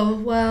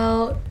 oh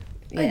well.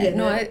 I Yeah, get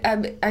no,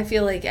 it. I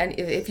feel like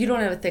if you don't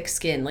have a thick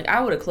skin, like I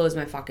would have closed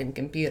my fucking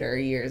computer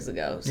years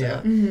ago. So Yeah.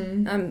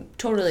 I'm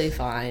totally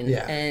fine.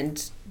 Yeah.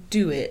 And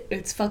do it.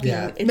 It's fucking.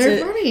 Yeah. They're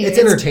funny. It's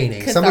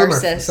entertaining. Some of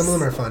catharsis.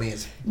 them are funny.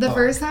 As The fuck.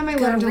 first time I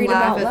Gotta learned to read 'em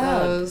laugh out at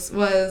loud. those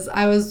was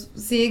I was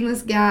seeing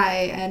this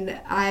guy and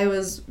I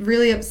was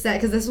really upset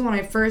because this was when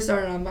I first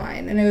started on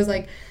Vine and it was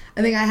like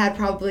I think I had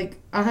probably like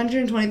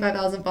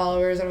 125,000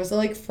 followers and I was still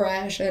like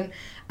fresh and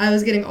I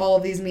was getting all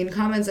of these mean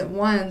comments at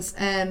once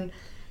and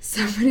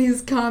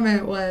somebody's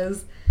comment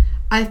was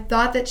I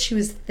thought that she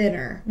was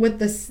thinner with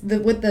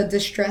with the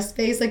distressed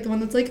face, like the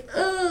one that's like,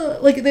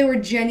 ugh, like they were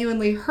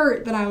genuinely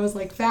hurt that I was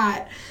like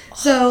fat.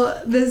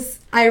 So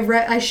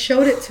I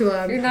showed it to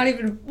him. You're not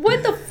even.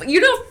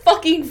 You're not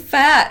fucking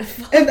fat.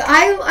 And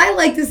I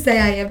like to say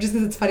I am just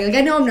because it's funny. Like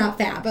I know I'm not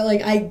fat, but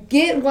like I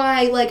get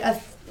why an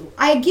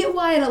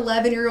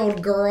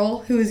 11-year-old girl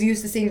who is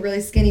used to seeing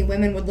really skinny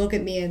women would look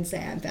at me and say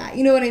I'm fat.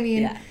 You know what I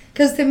mean? Yeah.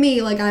 Because to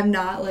me, like I'm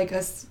not like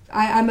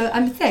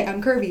I'm thick,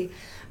 I'm curvy.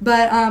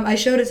 But I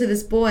showed it to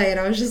this boy and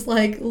I was just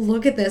like,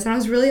 look at this, and I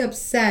was really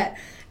upset.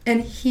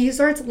 And he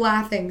starts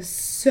laughing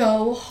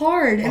so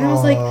hard, and I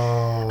was like,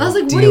 what are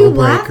you deal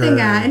laughing breaker.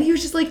 at? And he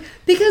was just like,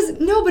 because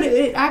no, but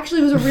it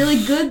actually was a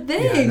really good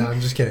thing. Yeah, no, I'm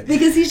just kidding.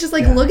 Because he's just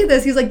like, Yeah. look at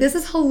this. He's like, this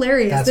is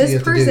hilarious. That's what you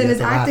This have to do. You person have is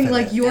to laugh acting at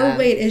like it. your Yeah.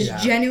 weight is Yeah.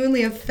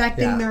 genuinely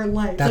affecting Yeah. their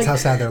life. That's like, how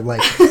sad their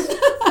life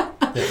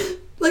is.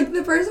 like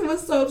the person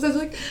was so upset.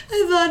 Like,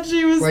 I thought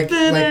she was like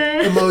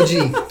thinner.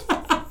 emoji.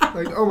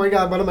 Like, oh my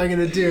god, what am I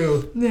gonna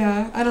do?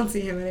 Yeah, I don't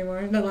see him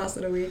anymore. That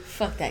lasted a week.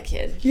 Fuck that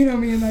kid. You know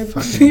me and my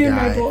Fucking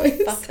guy. boys.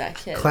 Fuck that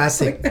kid.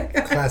 Classic that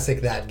guy.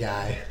 Classic that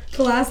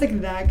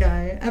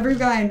guy. Every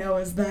guy I know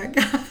is that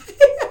guy.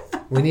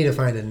 We need to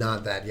find a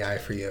not that guy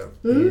for you.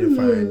 We need to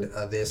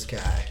find this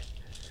guy.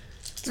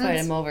 Let's invite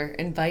him over.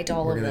 Invite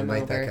all We're of gonna them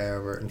invite over. that guy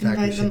over. In fact,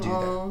 we Invite should them do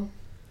all.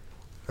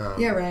 that.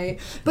 Yeah, right.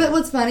 But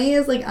what's funny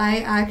is, like, I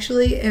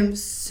actually am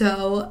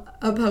so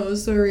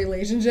opposed to a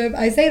relationship.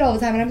 I say it all the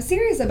time, and I'm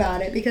serious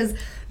about it because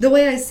the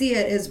way I see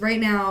it is right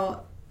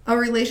now, a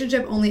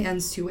relationship only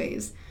ends two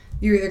ways.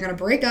 You're either going to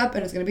break up,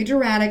 and it's going to be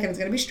dramatic, and it's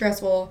going to be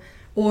stressful,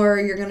 or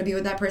you're going to be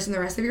with that person the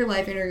rest of your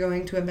life, and you're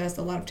going to invest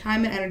a lot of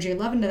time and energy and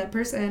love into that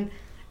person.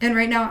 And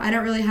right now, I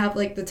don't really have,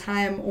 like, the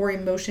time or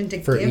emotion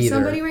to For give either,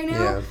 somebody right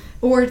now, yeah.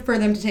 or for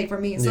them to take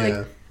from me. So, Yeah.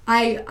 like,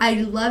 I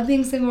love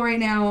being single right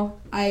now.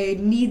 I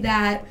need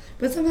that,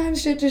 but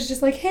sometimes shit is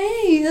just like,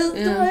 hey,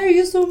 why are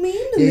you so mean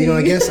to Yeah, me? you know,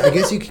 I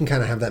guess you can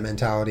kind of have that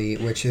mentality,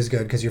 which is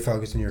good because you're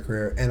focused on your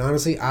career. And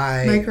honestly,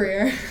 my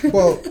career.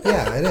 well,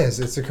 yeah, it is.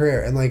 It's a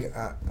career, and like,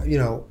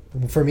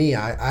 for me,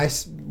 I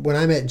when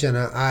I met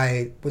Jenna,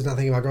 I was not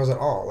thinking about girls at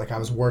all. Like, I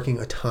was working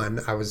a ton.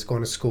 I was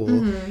going to school,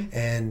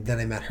 and then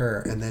I met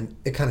her, and then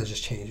it kind of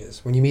just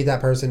changes when you meet that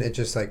person. It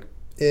just like.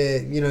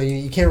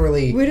 You can't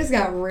really. We just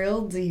got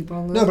real deep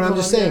on this. No, but I'm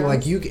just saying,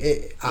 like,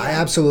 podcast. I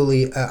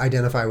absolutely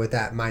identify with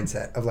that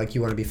mindset of, like, you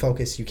want to be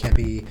focused. You can't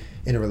be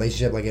in a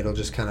relationship, like, it'll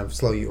just kind of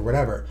slow you or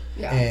whatever.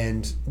 Yeah.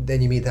 And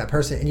then you meet that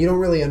person, and you don't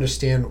really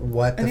understand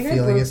what the think I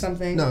feeling broke is.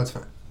 something. No, it's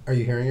fine. Are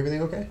you hearing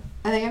everything okay?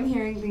 I think I'm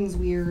hearing things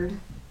weird.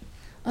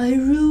 I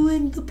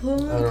ruined the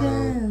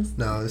podcast.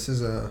 No, this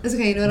is a It's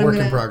okay, you know what work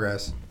I'm in gonna...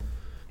 progress.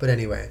 But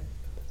anyway,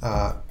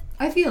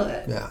 I feel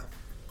it. yeah.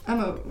 I'm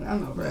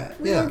over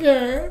it. We Yeah. don't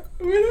care.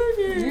 We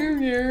don't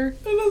care.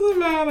 It doesn't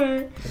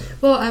matter.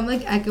 Well, I'm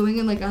like echoing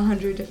in like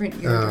 100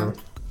 different eardrums.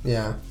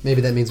 Yeah.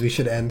 Maybe that means we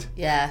should end.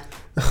 Yeah.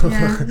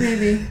 Yeah,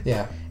 maybe.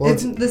 Yeah. Well,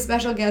 It's the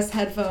special guest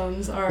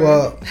headphones are.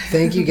 well,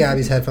 thank you,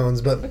 Gabby's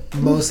headphones, but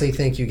mostly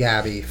thank you,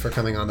 Gabby, for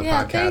coming on the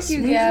Yeah, podcast. thank you,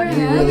 Thanks Gabby. for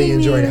We really having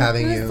enjoyed me.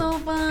 having It was you. so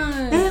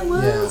fun. It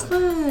was Yeah.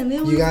 fun.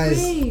 It was You guys,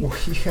 great.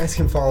 you guys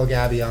can follow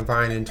Gabby on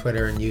Vine and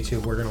Twitter and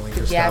YouTube. We're gonna link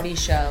her Gabby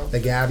stuff. Show. The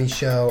Gabby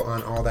Show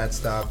on all that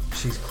stuff.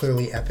 She's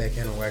clearly epic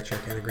and electric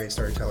and a great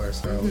storyteller.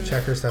 So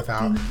check her stuff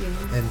out. Thank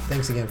you. And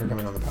thanks again for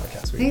coming on the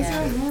podcast. We Thanks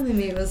appreciate for it. having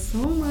me. It was so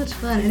much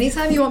fun.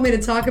 Anytime you want me to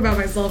talk about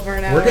myself for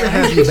an hour, We're gonna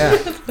have you back.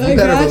 I You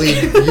better got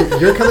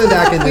believe you're coming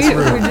back in this We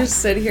room.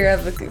 just sit here,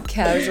 have a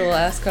casual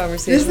ass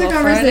conversation. This is the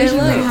about Friday conversation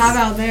we nights. have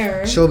out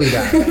there. She'll be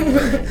back.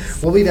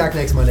 We'll be back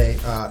next Monday.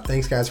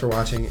 Thanks, guys, for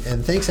watching,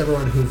 and thanks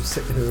everyone who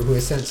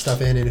has sent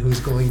stuff in and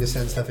who's going to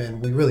send stuff in.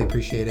 We really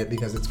appreciate it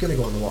because it's going to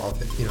go on the wall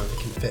if it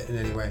can fit in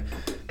any way.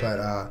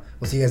 But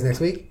we'll see you guys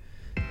next week.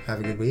 Have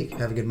a good week.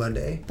 Have a good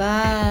Monday.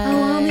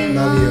 Bye.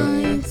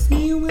 Love you.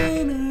 See you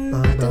later.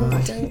 Bye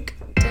bye. Dunk.